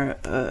dan maar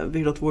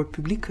weer dat woord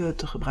publiek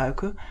te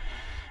gebruiken.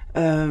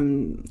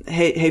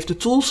 Heeft de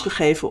tools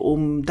gegeven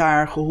om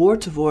daar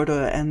gehoord te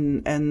worden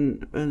en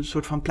een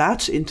soort van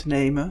plaats in te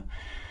nemen,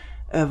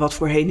 wat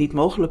voorheen niet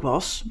mogelijk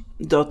was.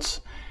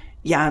 Dat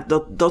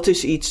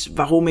is iets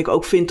waarom ik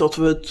ook vind dat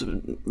we het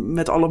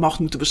met alle macht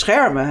moeten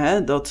beschermen.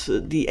 Hè? Dat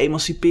die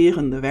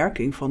emanciperende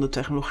werking van de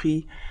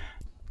technologie.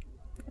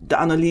 De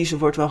analyse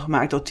wordt wel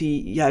gemaakt dat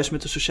die juist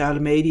met de sociale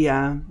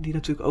media, die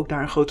natuurlijk ook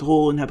daar een grote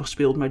rol in hebben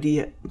gespeeld, maar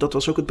dat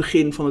was ook het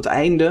begin van het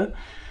einde.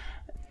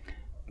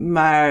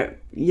 Maar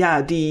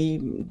ja,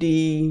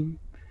 die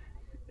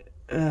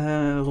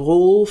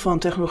rol van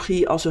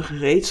technologie als een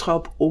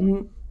gereedschap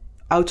om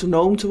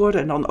autonoom te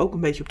worden, en dan ook een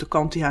beetje op de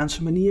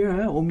Kantiaanse manier,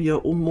 hè, om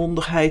je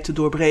onmondigheid te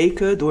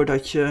doorbreken,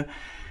 doordat je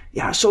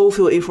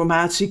zoveel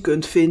informatie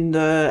kunt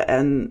vinden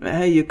en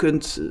je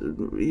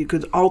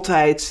kunt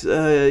altijd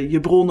je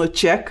bronnen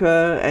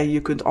checken en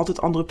je kunt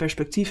altijd andere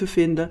perspectieven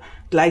vinden.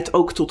 Het leidt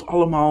ook tot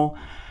allemaal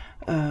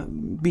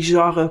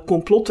bizarre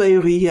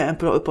complottheorieën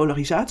en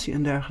polarisatie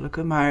en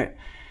dergelijke. Maar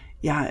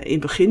ja, in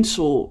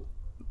beginsel,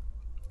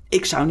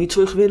 ik zou niet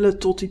terug willen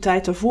tot die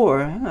tijd daarvoor.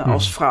 Hè.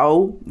 Als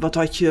vrouw, wat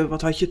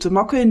had je te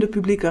makken in de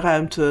publieke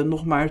ruimte?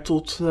 Nog maar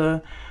tot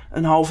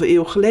een halve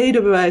eeuw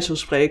geleden, bij wijze van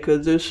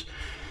spreken. Dus,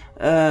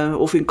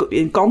 of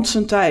in Kant's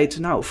tijd.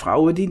 Nou,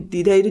 vrouwen die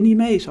deden niet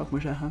mee, zou ik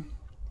maar zeggen.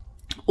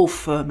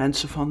 Of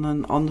mensen van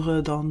een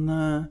andere dan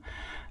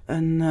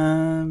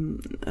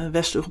een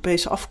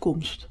West-Europese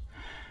afkomst.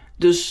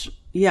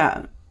 Dus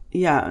ja,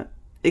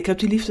 ik heb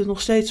die liefde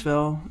nog steeds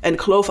wel. En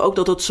ik geloof ook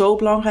dat het zo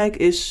belangrijk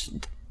is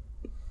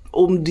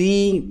om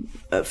die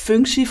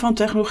functie van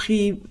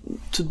technologie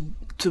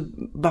te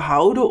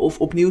behouden of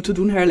opnieuw te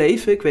doen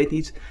herleven. Ik weet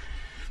niet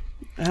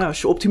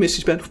als je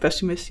optimistisch bent of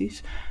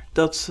pessimistisch.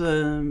 Dat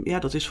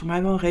is voor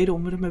mij wel een reden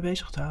om me ermee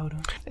bezig te houden.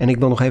 En ik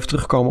wil nog even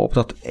terugkomen op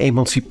dat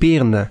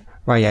emanciperende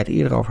waar jij het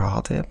eerder over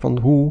had. Hè?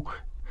 Van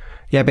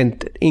jij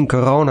bent in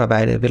corona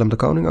bij de Willem de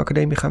Koning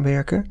Academie gaan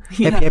werken.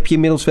 Ja. Heb je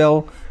inmiddels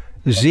wel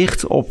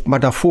zicht op, maar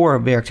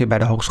daarvoor werkte je bij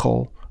de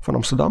Hogeschool van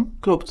Amsterdam?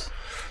 Klopt.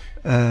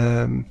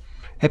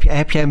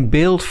 Heb jij een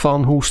beeld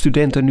van hoe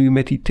studenten nu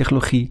met die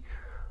technologie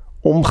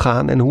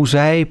omgaan en hoe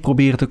zij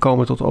proberen te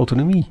komen tot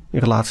autonomie in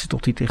relatie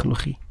tot die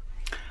technologie?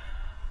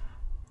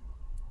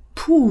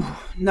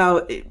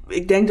 Nou,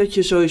 ik denk dat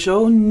je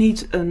sowieso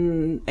niet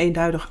een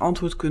eenduidig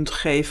antwoord kunt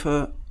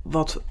geven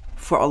wat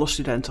voor alle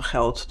studenten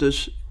geldt.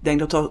 Dus ik denk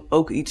dat dat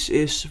ook iets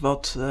is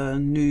wat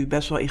nu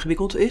best wel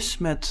ingewikkeld is.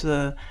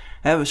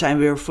 We zijn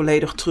weer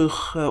volledig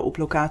terug op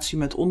locatie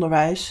met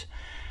onderwijs.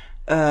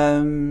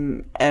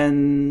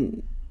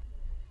 En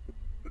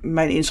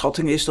mijn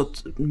inschatting is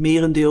dat het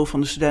merendeel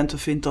van de studenten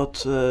vindt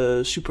dat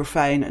super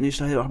fijn en is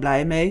er heel erg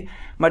blij mee.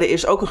 Maar er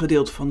is ook een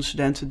gedeelte van de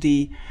studenten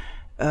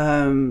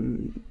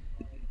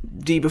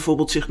die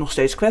bijvoorbeeld zich nog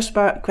steeds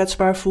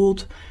kwetsbaar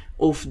voelt.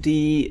 Of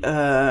die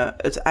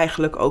het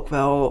eigenlijk ook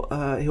wel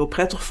heel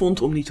prettig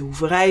vond om niet te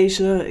hoeven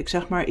reizen. Ik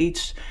zeg maar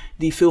iets.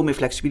 Die veel meer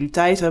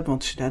flexibiliteit hebben.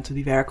 Want studenten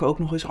die werken ook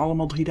nog eens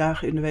allemaal 3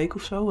 dagen in de week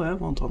of zo. Hè?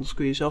 Want anders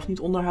kun je jezelf niet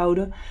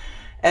onderhouden.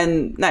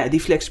 En die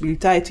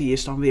flexibiliteit die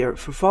is dan weer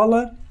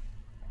vervallen.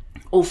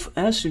 Of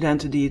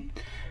studenten die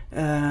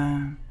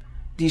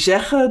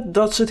zeggen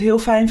dat ze het heel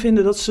fijn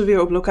vinden dat ze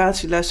weer op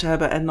locatie lessen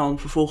hebben. En dan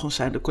vervolgens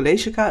zijn de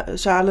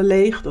collegezalen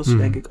leeg. Dat is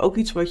denk ik ook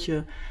iets wat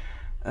je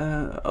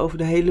over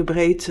de hele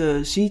breedte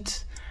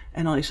ziet.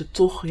 En dan is het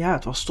toch,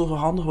 het was toch wel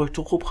handig, wordt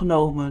toch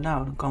opgenomen.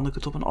 Nou, dan kan ik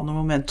het op een ander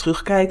moment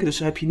terugkijken. Dus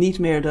dan heb je niet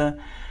meer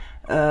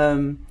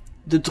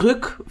de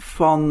druk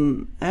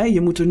van,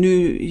 je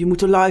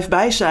moet er live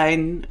bij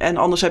zijn en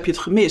anders heb je het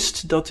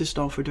gemist. Dat is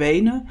dan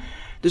verdwenen.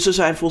 Dus er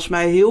zijn volgens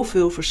mij heel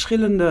veel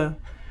verschillende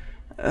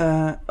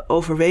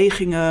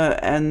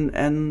overwegingen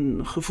en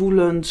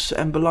gevoelens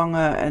en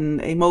belangen en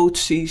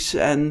emoties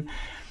en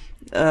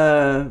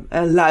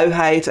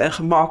luiheid en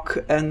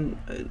gemak en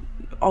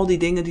al die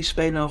dingen die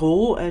spelen een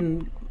rol.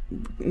 En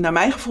naar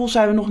mijn gevoel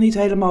zijn we nog niet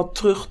helemaal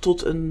terug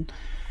tot een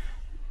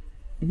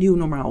nieuw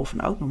normaal of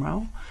een oud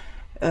normaal.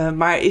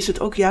 Maar is het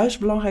ook juist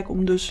belangrijk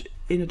om dus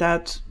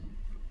inderdaad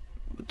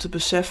te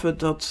beseffen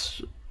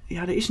dat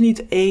er is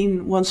niet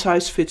één one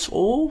size fits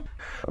all.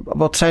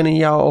 Wat zijn in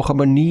jouw ogen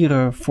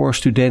manieren voor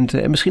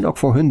studenten en misschien ook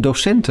voor hun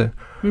docenten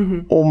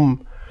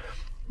om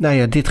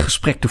dit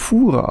gesprek te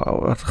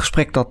voeren. Het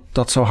gesprek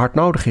dat zo hard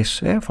nodig is.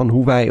 Hè? Van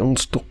hoe wij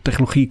ons tot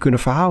technologie kunnen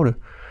verhouden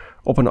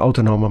op een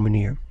autonome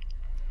manier.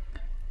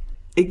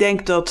 Ik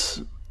denk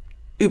dat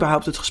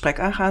überhaupt het gesprek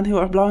aangaan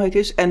heel erg belangrijk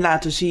is. En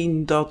laten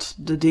zien dat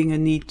de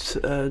dingen niet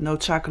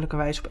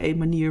noodzakelijkerwijs op één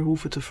manier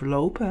hoeven te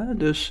verlopen. Hè?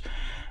 Dus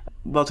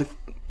wat ik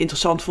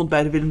interessant vond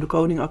bij de Willem de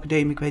Koning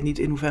Academie. Ik weet niet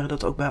in hoeverre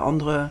dat ook bij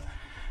andere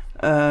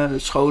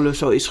scholen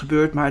zo is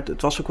gebeurd. Maar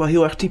het was ook wel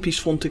heel erg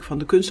typisch, vond ik, van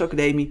de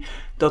kunstacademie.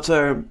 Dat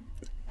er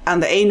aan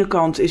de ene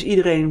kant is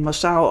iedereen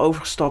massaal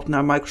overgestapt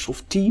naar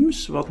Microsoft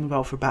Teams. Wat me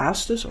wel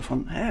verbaasde. Zo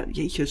van,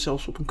 jeetje,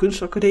 zelfs op een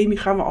kunstacademie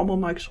gaan we allemaal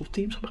Microsoft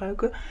Teams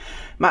gebruiken.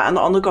 Maar aan de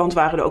andere kant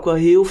waren er ook wel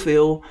heel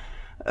veel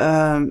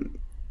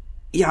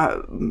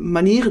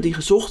manieren die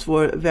gezocht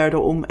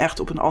werden om echt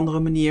op een andere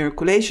manier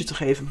college te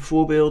geven.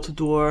 Bijvoorbeeld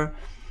door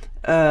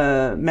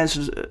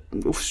mensen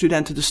of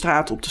studenten de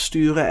straat op te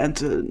sturen en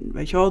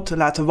te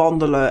laten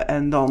wandelen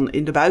en dan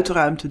in de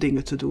buitenruimte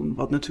dingen te doen.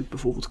 Wat natuurlijk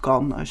bijvoorbeeld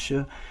kan als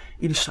je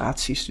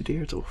illustratie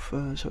studeert of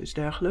zoiets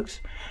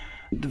dergelijks.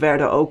 Er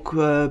werden ook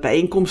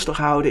bijeenkomsten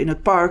gehouden in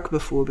het park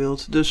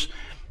bijvoorbeeld. Dus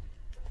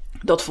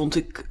dat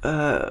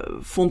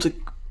vond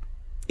ik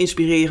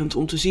inspirerend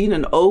om te zien.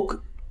 En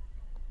ook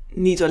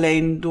niet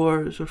alleen door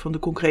een soort van de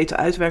concrete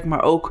uitwerking,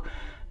 maar ook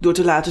door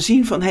te laten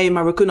zien van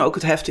maar we kunnen ook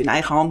het heft in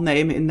eigen hand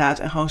nemen inderdaad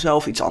en gewoon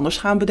zelf iets anders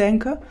gaan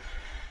bedenken.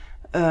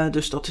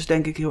 Dus dat is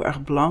denk ik heel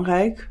erg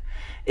belangrijk.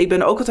 Ik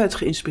ben ook altijd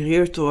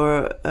geïnspireerd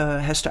door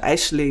Hester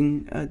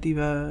IJsseling, die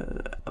we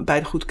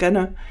beide goed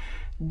kennen,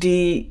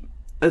 die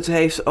het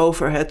heeft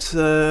over het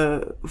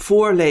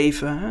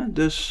voorleven. Hè?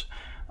 Dus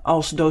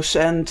als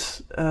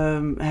docent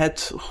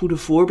het goede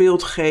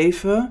voorbeeld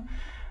geven.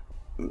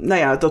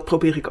 Dat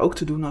probeer ik ook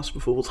te doen als het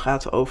bijvoorbeeld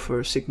gaat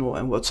over Signal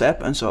en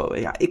WhatsApp en zo.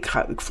 Ja,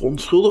 ik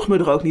verontschuldig me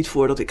er ook niet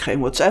voor dat ik geen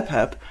WhatsApp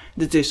heb.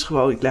 Dit is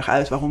gewoon, ik leg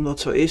uit waarom dat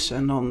zo is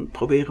en dan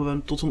proberen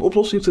we tot een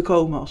oplossing te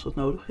komen als dat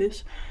nodig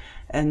is.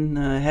 En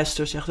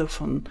Hester zegt ook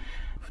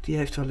die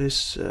heeft wel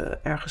eens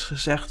ergens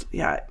gezegd,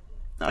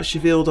 als je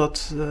wil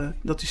dat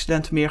die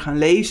studenten meer gaan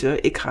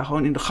lezen, ik ga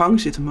gewoon in de gang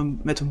zitten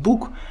met een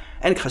boek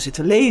en ik ga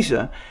zitten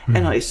lezen.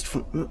 En dan is het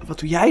van, wat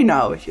doe jij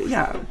nou? Weet je?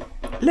 Ja,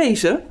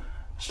 lezen.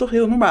 Dat is toch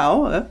heel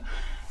normaal, hè?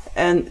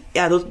 En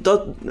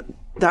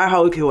daar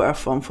hou ik heel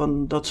erg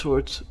van dat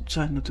soort, het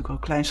zijn natuurlijk al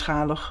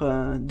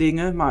kleinschalige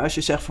dingen, maar als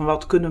je zegt van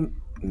wat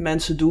kunnen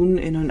mensen doen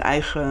in hun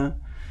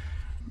eigen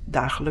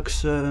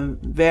dagelijkse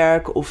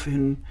werk of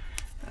hun,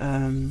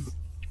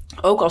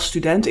 ook als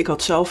student. Ik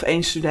had zelf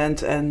 1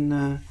 student en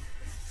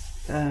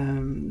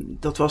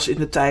dat was in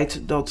de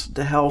tijd dat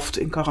de helft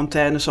in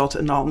quarantaine zat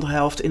en de andere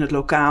helft in het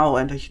lokaal.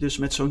 En dat je dus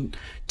met zo'n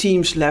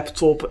Teams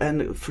laptop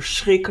en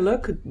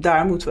verschrikkelijk.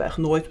 Daar moeten we echt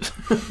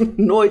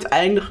nooit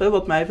eindigen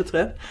wat mij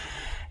betreft.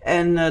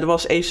 En er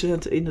was 1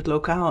 student in het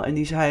lokaal en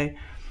die zei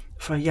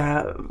van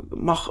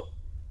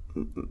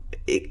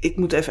ik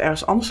moet even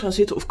ergens anders gaan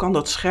zitten of kan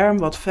dat scherm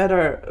wat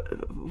verder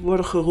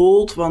worden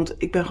gerold, want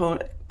ik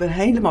ben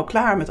helemaal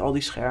klaar met al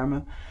die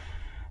schermen.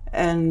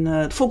 En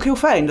dat vond ik heel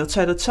fijn dat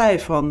zij dat zei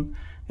van,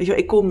 weet je,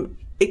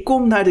 ik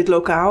kom naar dit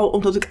lokaal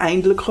omdat ik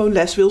eindelijk gewoon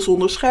les wil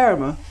zonder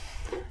schermen.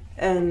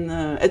 En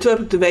toen heb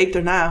ik de week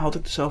daarna had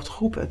ik dezelfde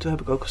groep en toen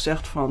heb ik ook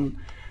gezegd van,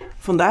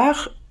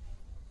 vandaag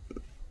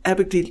heb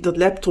ik dat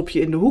laptopje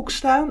in de hoek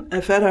staan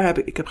en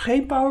verder ik heb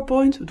geen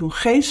PowerPoint, we doen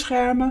geen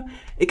schermen.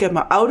 Ik heb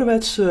mijn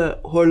ouderwetse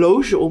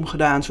horloge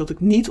omgedaan, zodat ik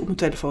niet op mijn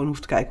telefoon hoef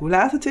te kijken hoe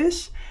laat het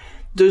is.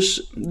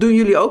 Dus doen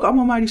jullie ook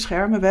allemaal maar die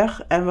schermen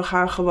weg en we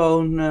gaan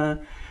gewoon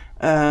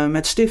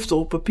met stiften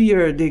op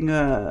papier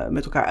dingen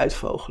met elkaar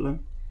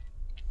uitvogelen.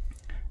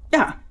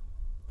 Ja,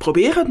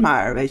 probeer het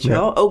maar, weet je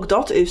wel. Ook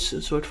dat is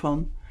een soort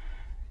van,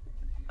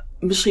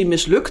 misschien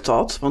mislukt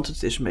dat, want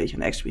het is een beetje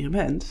een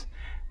experiment,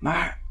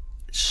 maar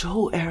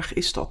zo erg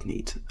is dat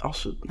niet.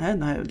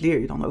 Daar leer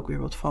je dan ook weer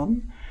wat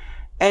van.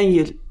 En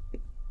je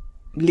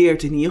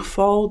leert in ieder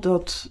geval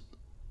dat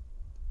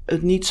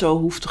het niet zo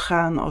hoeft te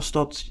gaan als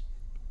dat,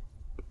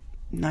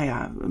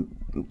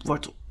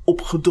 wordt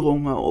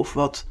opgedrongen of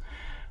wat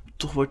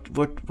toch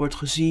wordt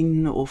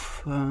gezien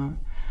of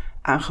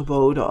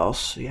aangeboden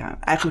als,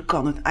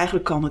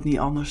 eigenlijk kan het niet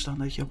anders dan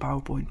dat je een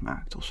PowerPoint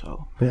maakt of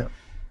zo. Ja.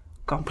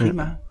 Kan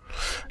prima. Ja.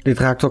 Dit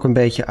raakt ook een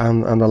beetje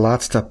aan de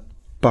laatste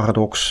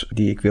paradox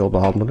die ik wil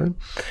behandelen.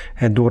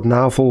 Door het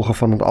navolgen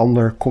van een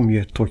ander kom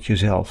je tot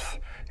jezelf.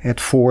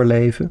 Het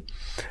voorleven,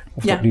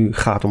 of dat nu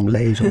gaat om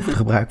lezen of het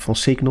gebruik van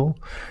Signal.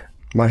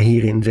 Maar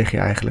hierin zeg je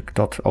eigenlijk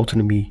dat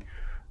autonomie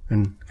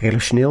een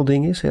relationeel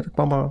ding is. Dat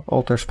kwam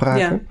al ter sprake.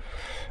 Ja.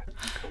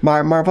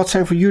 Maar wat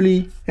zijn voor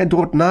jullie,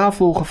 door het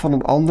navolgen van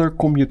een ander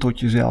kom je tot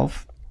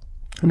jezelf.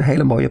 Een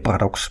hele mooie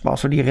paradox. Maar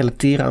als we die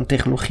relateren aan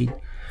technologie.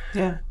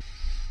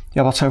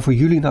 Ja, wat zijn voor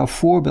jullie nou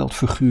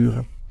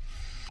voorbeeldfiguren?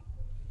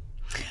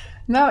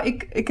 Nou,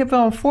 ik heb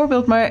wel een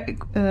voorbeeld, maar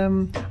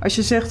als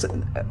je zegt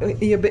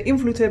je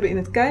beïnvloed hebben in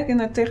het kijken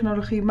naar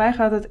technologie, mij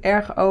gaat het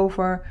erg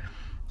over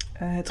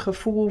het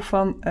gevoel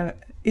van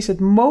is het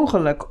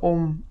mogelijk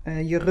om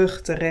je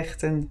rug te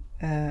rechten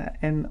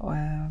en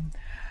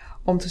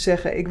om te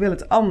zeggen ik wil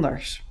het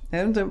anders.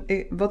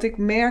 Wat ik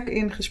merk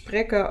in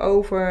gesprekken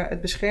over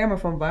het beschermen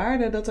van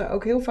waarden, dat er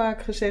ook heel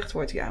vaak gezegd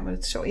wordt, ja, maar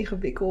het is zo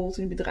ingewikkeld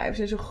en die bedrijven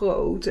zijn zo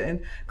groot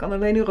en kan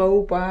alleen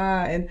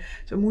Europa en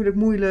zo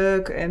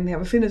moeilijk en ja,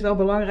 we vinden het wel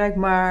belangrijk,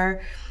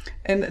 maar...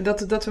 En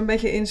dat we een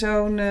beetje in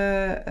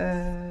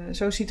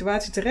zo'n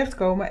situatie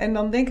terechtkomen. En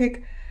dan denk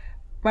ik,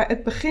 maar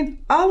het begint,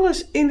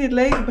 alles in dit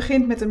leven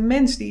begint met een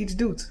mens die iets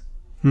doet.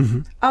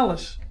 Mm-hmm.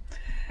 Alles.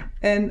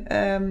 En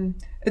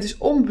het is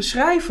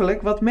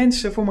onbeschrijfelijk wat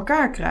mensen voor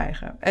elkaar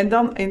krijgen.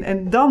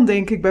 En dan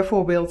denk ik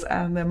bijvoorbeeld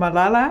aan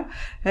Malala,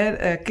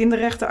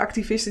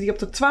 kinderrechtenactiviste die op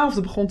de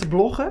 12e begon te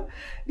bloggen.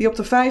 Die op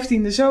de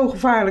 15e zo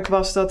gevaarlijk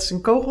was dat ze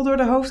een kogel door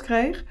de hoofd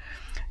kreeg.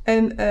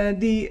 En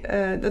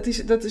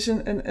dat is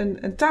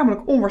een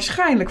tamelijk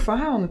onwaarschijnlijk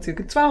verhaal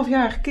natuurlijk. Een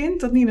 12-jarig kind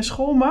dat niet naar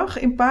school mag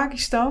in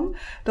Pakistan,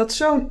 dat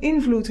zo'n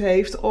invloed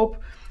heeft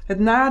op het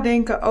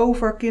nadenken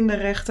over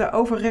kinderrechten,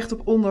 over recht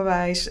op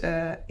onderwijs,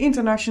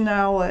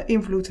 internationaal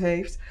invloed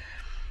heeft.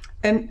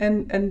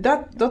 En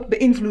dat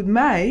beïnvloedt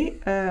mij,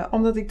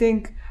 omdat ik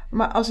denk,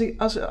 maar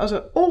als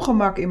er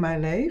ongemak in mij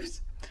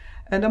leeft,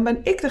 dan ben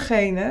ik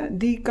degene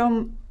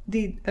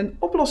die een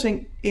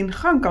oplossing in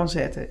gang kan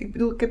zetten. Ik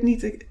bedoel,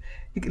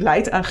 ik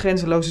lijd aan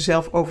grenzeloze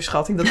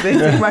zelfoverschatting, dat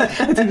weet ik.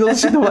 Maar er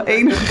zit nog wel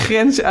enige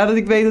grens aan dat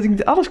ik weet dat ik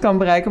niet alles kan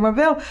bereiken. Maar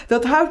wel,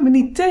 dat houdt me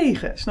niet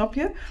tegen, snap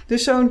je?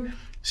 Dus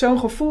zo'n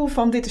gevoel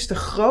van dit is te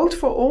groot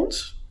voor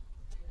ons.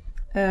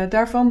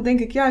 Daarvan denk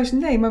ik juist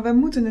nee, maar we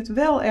moeten het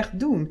wel echt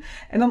doen.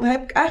 En dan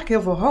heb ik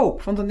eigenlijk heel veel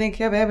hoop. Want dan denk ik,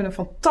 ja, we hebben een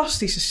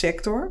fantastische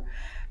sector.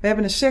 We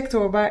hebben een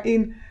sector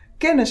waarin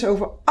kennis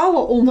over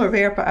alle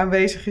onderwerpen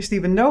aanwezig is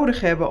die we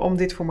nodig hebben om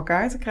dit voor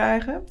elkaar te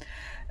krijgen.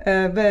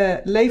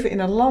 We leven in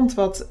een land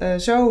wat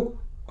zo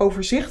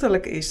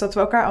overzichtelijk is dat we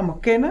elkaar allemaal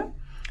kennen.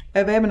 We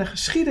hebben een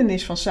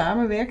geschiedenis van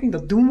samenwerking,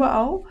 dat doen we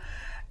al.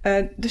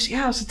 Dus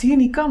ja, als het hier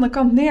niet kan, dan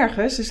kan het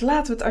nergens. Dus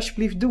laten we het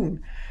alsjeblieft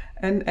doen.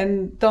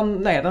 En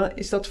dan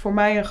is dat voor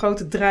mij een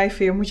grote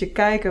drijfveer. Moet je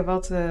kijken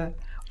wat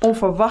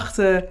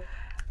onverwachte,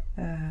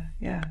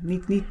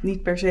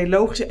 niet per se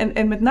logisch.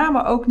 En met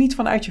name ook niet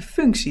vanuit je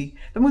functie.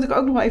 Dat moet ik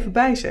ook nog wel even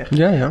bij zeggen.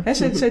 Ja.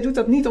 Zij doet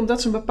dat niet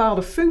omdat ze een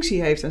bepaalde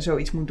functie heeft en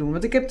zoiets moet doen.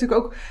 Want ik heb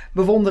natuurlijk ook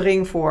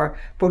bewondering voor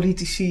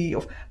politici.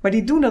 Maar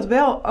die doen dat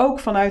wel ook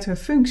vanuit hun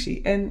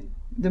functie. En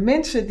de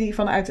mensen die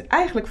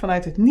eigenlijk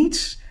vanuit het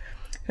niets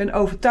hun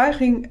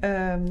overtuiging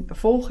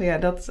volgen, ja,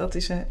 dat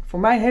is voor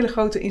mij een hele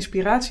grote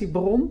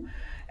inspiratiebron.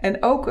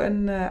 En ook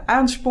een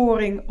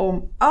aansporing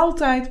om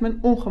altijd mijn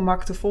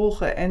ongemak te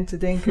volgen en te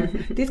denken,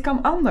 dit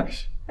kan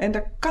anders. En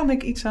daar kan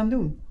ik iets aan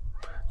doen.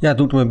 Ja, het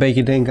doet me een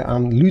beetje denken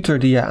aan Luther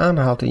die je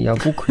aanhaalt in jouw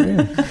boek.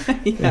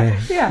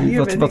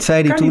 Wat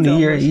zei hij toen?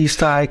 Hier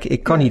sta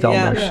ik kan niet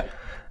anders.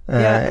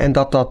 En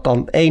dat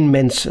dan één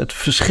mens het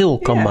verschil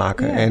kan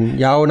maken. Ja. En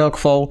jou in elk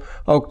geval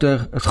ook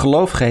het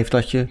geloof geeft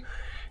dat je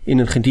in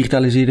een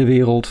gedigitaliseerde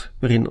wereld,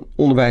 waarin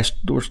onderwijs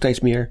door steeds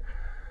meer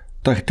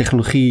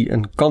technologie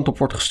een kant op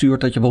wordt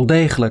gestuurd, dat je wel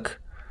degelijk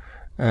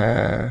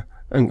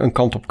een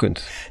kant op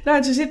kunt. Nou,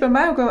 er zit bij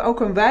mij ook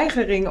een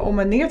weigering om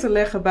me neer te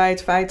leggen bij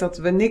het feit dat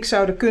we niks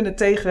zouden kunnen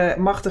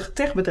tegen machtige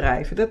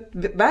techbedrijven. Dat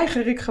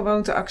weiger ik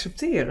gewoon te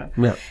accepteren.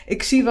 Ja.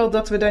 Ik zie wel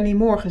dat we daar niet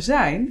morgen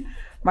zijn,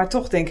 maar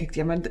toch denk ik,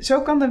 ja, maar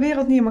zo kan de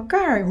wereld niet in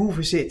elkaar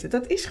hoeven zitten.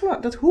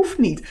 Dat hoeft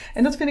niet.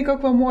 En dat vind ik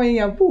ook wel mooi in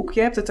jouw boek.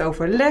 Je hebt het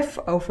over lef,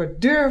 over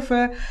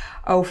durven,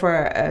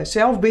 over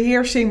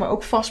zelfbeheersing, maar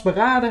ook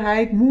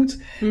vastberadenheid,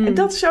 moed. En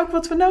dat is ook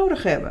wat we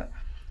nodig hebben.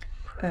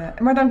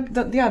 Maar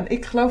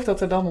ik geloof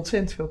dat er dan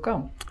ontzettend veel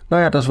kan.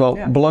 Nou ja, dat is wel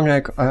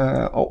belangrijk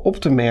op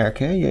te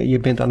merken. Hè? Je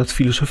bent aan het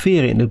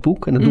filosoferen in het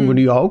boek en dat doen we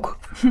nu ook.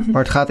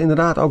 Maar het gaat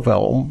inderdaad ook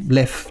wel om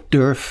lef,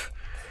 durf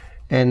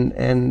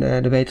en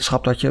de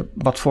wetenschap dat je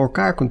wat voor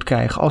elkaar kunt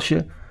krijgen als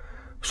je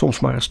soms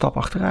maar een stap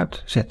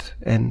achteruit zet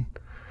en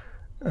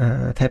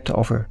het hebt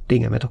over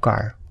dingen met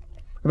elkaar.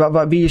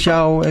 Wie is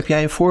heb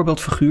jij een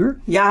voorbeeldfiguur?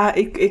 Ja,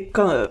 ik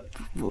kan.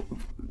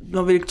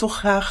 Dan wil ik toch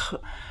graag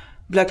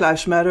Black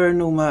Lives Matter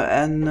noemen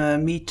en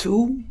Me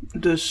Too.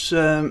 Dus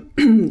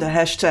de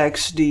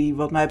hashtags die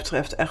wat mij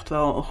betreft echt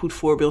wel een goed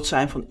voorbeeld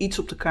zijn van iets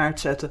op de kaart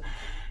zetten.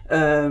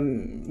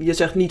 Je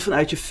zegt niet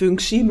vanuit je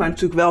functie, maar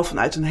natuurlijk wel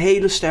vanuit een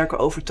hele sterke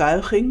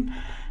overtuiging.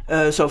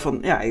 Zo van,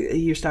 ja,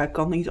 hier sta ik,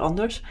 kan niet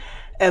anders.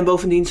 En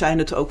bovendien zijn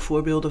het ook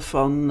voorbeelden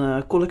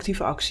van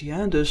collectieve actie.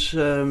 Hè? Dus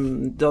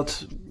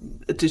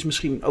het is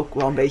misschien ook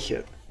wel een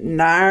beetje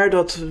naar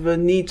dat we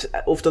niet,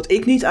 of dat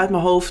ik niet uit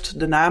mijn hoofd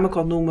de namen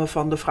kan noemen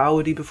van de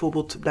vrouwen die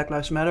bijvoorbeeld Black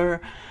Lives Matter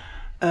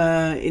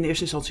in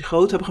eerste instantie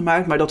groot hebben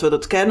gemaakt. Maar dat we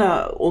dat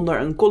kennen onder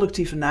een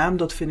collectieve naam,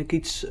 dat vind ik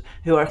iets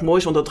heel erg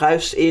moois. Want dat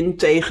druist in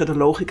tegen de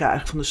logica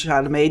eigenlijk van de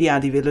sociale media.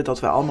 Die willen dat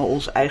we allemaal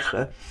ons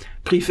eigen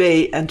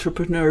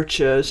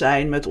privé-entrepreneurtje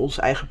zijn met ons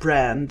eigen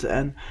brand.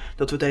 En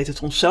dat we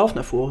het onszelf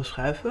naar voren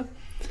schuiven.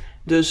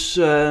 Dus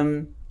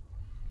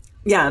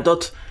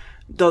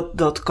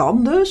dat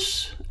kan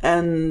dus.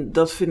 En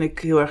dat vind ik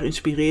heel erg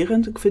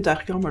inspirerend. Ik vind het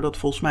eigenlijk jammer dat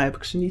volgens mij heb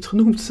ik ze niet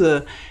genoemd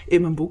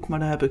in mijn boek. Maar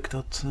dan heb ik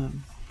dat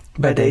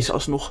bij deze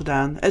alsnog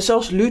gedaan. En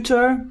zelfs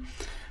Luther,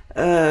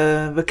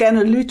 We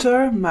kennen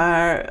Luther,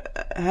 maar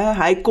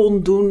hij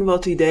kon doen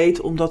wat hij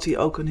deed omdat hij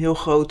ook een heel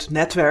groot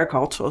netwerk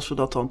had, zoals we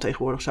dat dan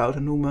tegenwoordig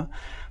zouden noemen,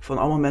 van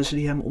allemaal mensen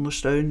die hem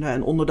ondersteunden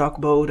en onderdak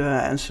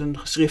boden en zijn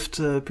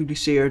geschrift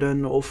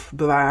publiceerden of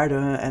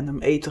bewaarden en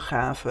hem eten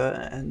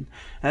gaven. En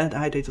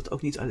hij deed dat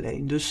ook niet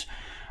alleen. Dus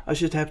als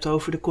je het hebt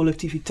over de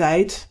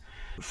collectiviteit,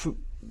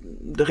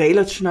 de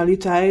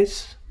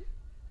relationaliteit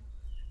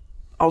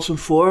als een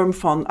vorm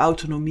van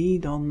autonomie,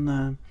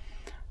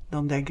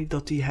 dan denk ik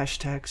dat die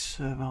hashtags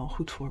wel een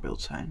goed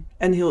voorbeeld zijn.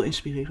 En heel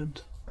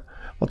inspirerend.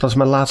 Want dat is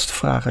mijn laatste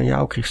vraag aan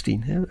jou,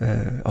 Christine.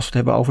 Als we het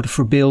hebben over de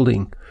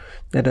verbeelding.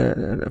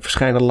 Er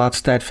verschijnen de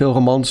laatste tijd veel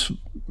romans.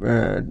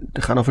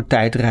 Die gaan over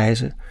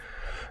tijdreizen.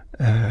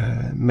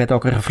 Met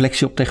ook een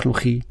reflectie op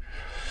technologie.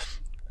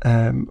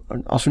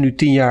 Als we nu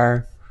 10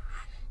 jaar...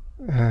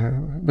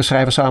 we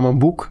schrijven samen een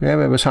boek. We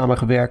hebben samen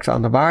gewerkt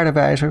aan de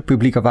waardewijzer.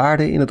 Publieke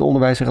waarden in het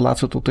onderwijs in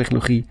relatie tot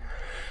technologie.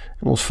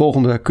 En ons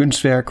volgende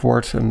kunstwerk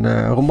wordt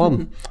een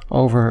roman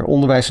over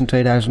onderwijs in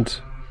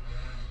 2000...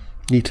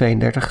 Niet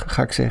 32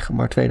 ga ik zeggen,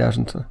 maar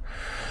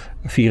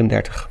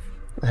 2034.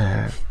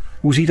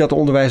 Hoe ziet dat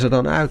onderwijs er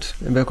dan uit?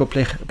 En welke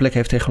plek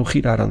heeft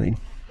technologie daar dan in?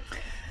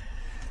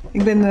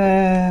 Ik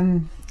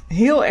ben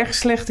heel erg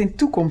slecht in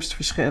toekomst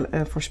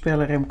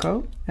voorspellen,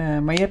 Remco.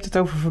 Maar je hebt het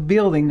over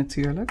verbeelding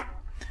natuurlijk.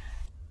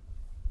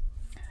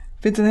 Ik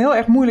vind het een heel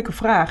erg moeilijke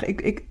vraag.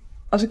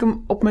 Als ik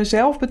hem op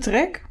mezelf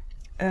betrek...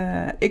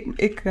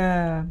 Ik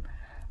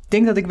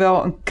denk dat ik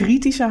wel een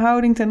kritische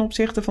houding ten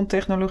opzichte van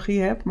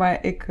technologie heb. Maar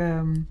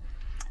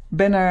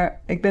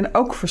ik ben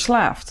ook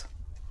verslaafd.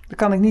 Dat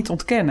kan ik niet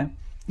ontkennen.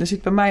 Er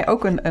zit bij mij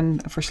ook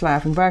een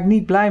verslaving waar ik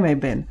niet blij mee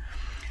ben.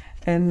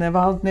 En we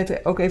hadden het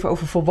net ook even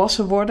over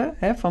volwassen worden.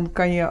 Hè? Van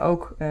kan je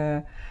ook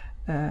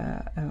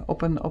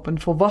op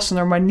een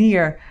volwassener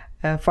manier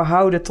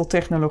verhouden tot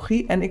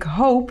technologie. En ik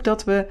hoop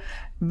dat we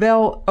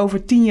wel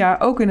over 10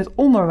 jaar ook in het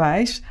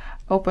onderwijs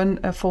op een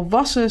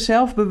volwassen,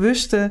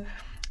 zelfbewuste,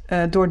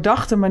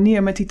 doordachte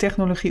manier met die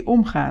technologie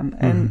omgaan.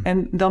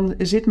 En dan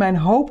zit mijn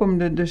hoop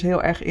hem er dus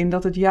heel erg in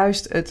dat het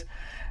juist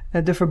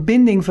de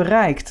verbinding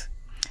verrijkt.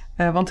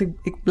 Want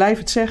ik blijf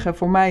het zeggen,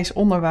 voor mij is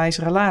onderwijs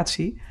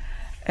relatie.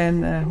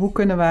 En hoe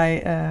kunnen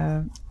wij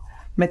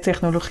met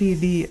technologie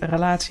die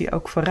relatie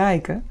ook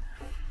verrijken?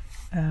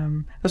 Dat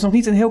is nog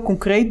niet een heel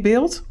concreet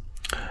beeld.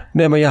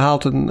 Nee, maar je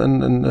haalt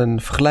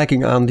een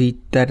vergelijking aan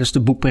die tijdens de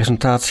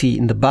boekpresentatie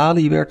in de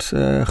Bali werd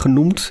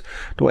genoemd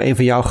door een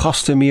van jouw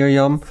gasten,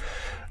 Mirjam.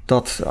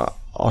 Dat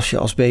als je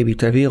als baby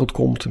ter wereld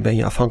komt, ben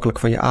je afhankelijk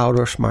van je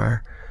ouders,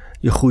 maar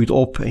je groeit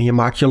op en je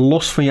maakt je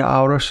los van je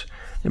ouders.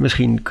 En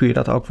misschien kun je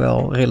dat ook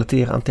wel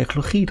relateren aan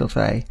technologie, dat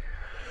wij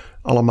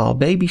allemaal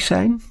baby's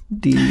zijn,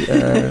 die,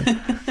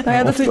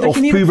 of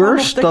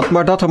pubers,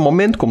 maar dat er een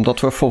moment komt dat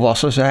we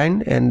volwassen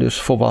zijn en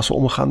dus volwassen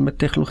omgaan met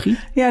technologie.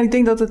 Ja, ik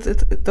denk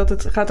dat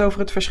het gaat over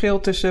het verschil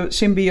tussen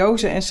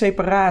symbiose en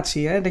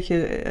separatie. Hè? Dat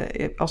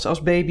je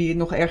als baby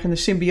nog erg in een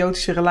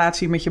symbiotische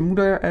relatie met je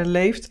moeder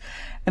leeft.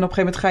 En op een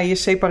gegeven moment ga je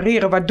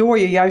separeren, waardoor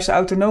je juist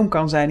autonoom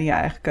kan zijn en je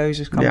eigen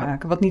keuzes kan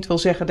maken. Wat niet wil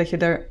zeggen dat je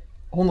er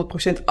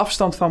 100%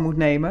 afstand van moet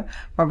nemen,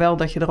 maar wel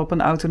dat je er op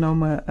een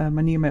autonome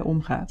manier mee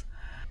omgaat.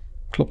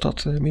 Klopt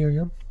dat,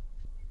 Mirjam?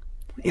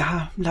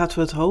 Ja, laten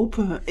we het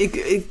hopen.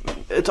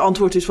 Het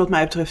antwoord is wat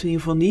mij betreft in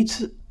ieder geval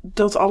niet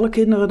dat alle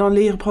kinderen dan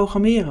leren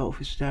programmeren of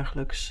iets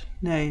dergelijks.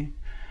 Nee.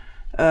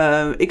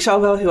 Ik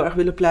zou wel heel erg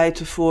willen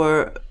pleiten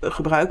voor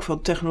gebruik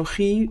van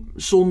technologie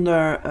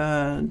zonder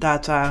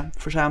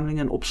dataverzameling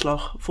en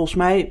opslag. Volgens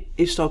mij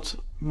is dat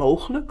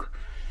mogelijk.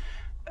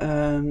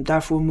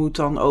 Daarvoor moet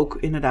dan ook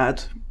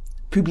inderdaad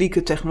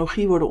publieke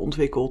technologie worden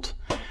ontwikkeld.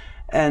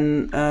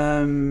 En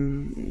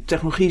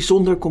technologie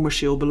zonder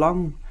commercieel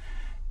belang,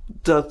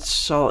 dat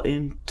zal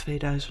in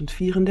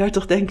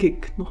 2034 denk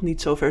ik nog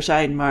niet zover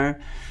zijn. Maar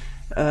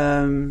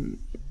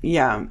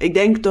ik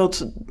denk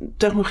dat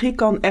technologie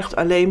kan echt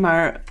alleen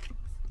maar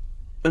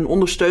een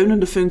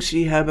ondersteunende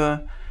functie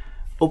hebben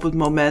op het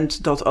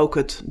moment dat ook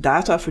het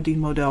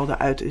dataverdienmodel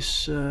eruit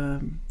is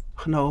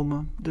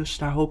genomen. Dus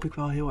daar hoop ik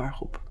wel heel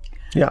erg op.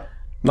 Ja,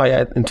 nou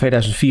ja, in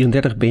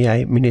 2034 ben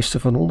jij minister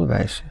van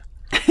Onderwijs.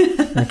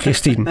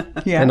 Christine.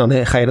 Ja. En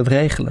dan ga je dat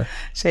regelen.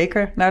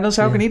 Zeker. Nou, dan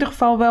zou ik in ieder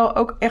geval wel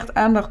ook echt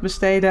aandacht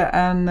besteden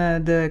aan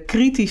de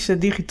kritische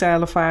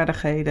digitale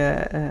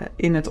vaardigheden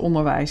in het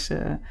onderwijs.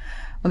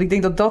 Want ik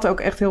denk dat dat ook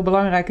echt heel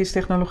belangrijk is,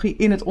 technologie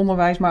in het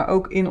onderwijs, maar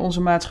ook in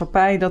onze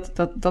maatschappij.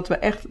 Dat we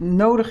echt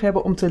nodig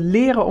hebben om te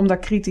leren om daar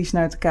kritisch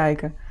naar te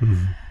kijken.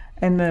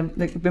 En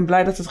ik ben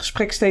blij dat het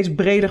gesprek steeds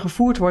breder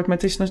gevoerd wordt. Maar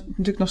het is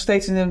natuurlijk nog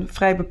steeds in een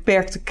vrij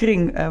beperkte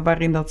kring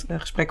waarin dat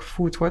gesprek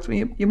gevoerd wordt.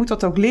 Je moet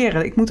dat ook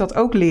leren. Ik moet dat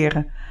ook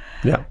leren.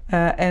 Ja.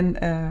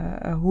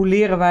 Hoe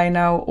leren wij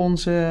nou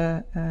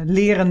onze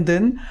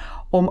lerenden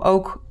om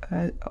ook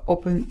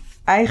op een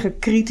eigen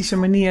kritische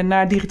manier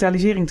naar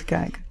digitalisering te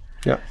kijken?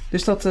 Ja.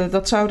 Dus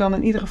dat zou dan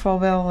in ieder geval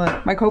wel...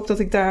 maar ik hoop dat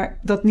ik daar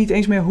dat niet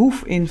eens meer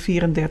hoef in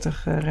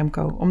 34,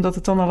 Remco. Omdat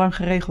het dan al lang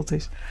geregeld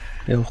is.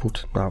 Heel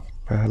goed. Nou,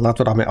 laten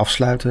we daarmee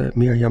afsluiten.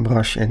 Mirjam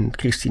Brasch en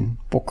Christine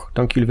Pok,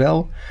 dank jullie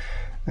wel.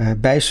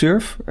 bij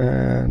SURF.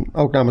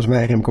 Ook namens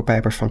mij, Remco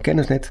Pijpers van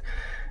Kennisnet.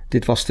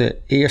 Dit was de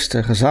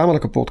eerste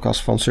gezamenlijke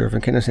podcast van SURF en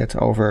Kennisnet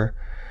over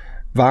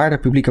waarden,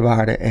 publieke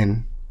waarden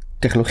en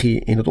technologie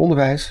in het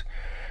onderwijs.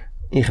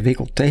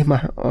 Ingewikkeld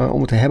thema om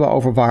het te hebben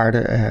over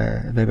waarden.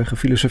 We hebben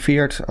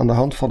gefilosofeerd aan de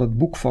hand van het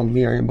boek van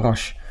Mirjam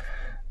Brasch,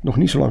 nog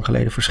niet zo lang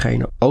geleden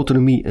verschenen,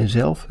 Autonomie, een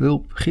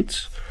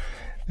zelfhulpgids.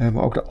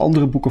 Maar ook de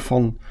andere boeken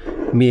van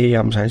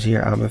Mirjam zijn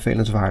zeer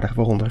aanbevelenswaardig,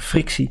 waaronder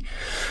Frictie.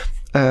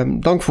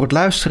 Dank voor het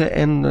luisteren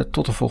en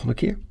tot de volgende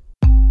keer.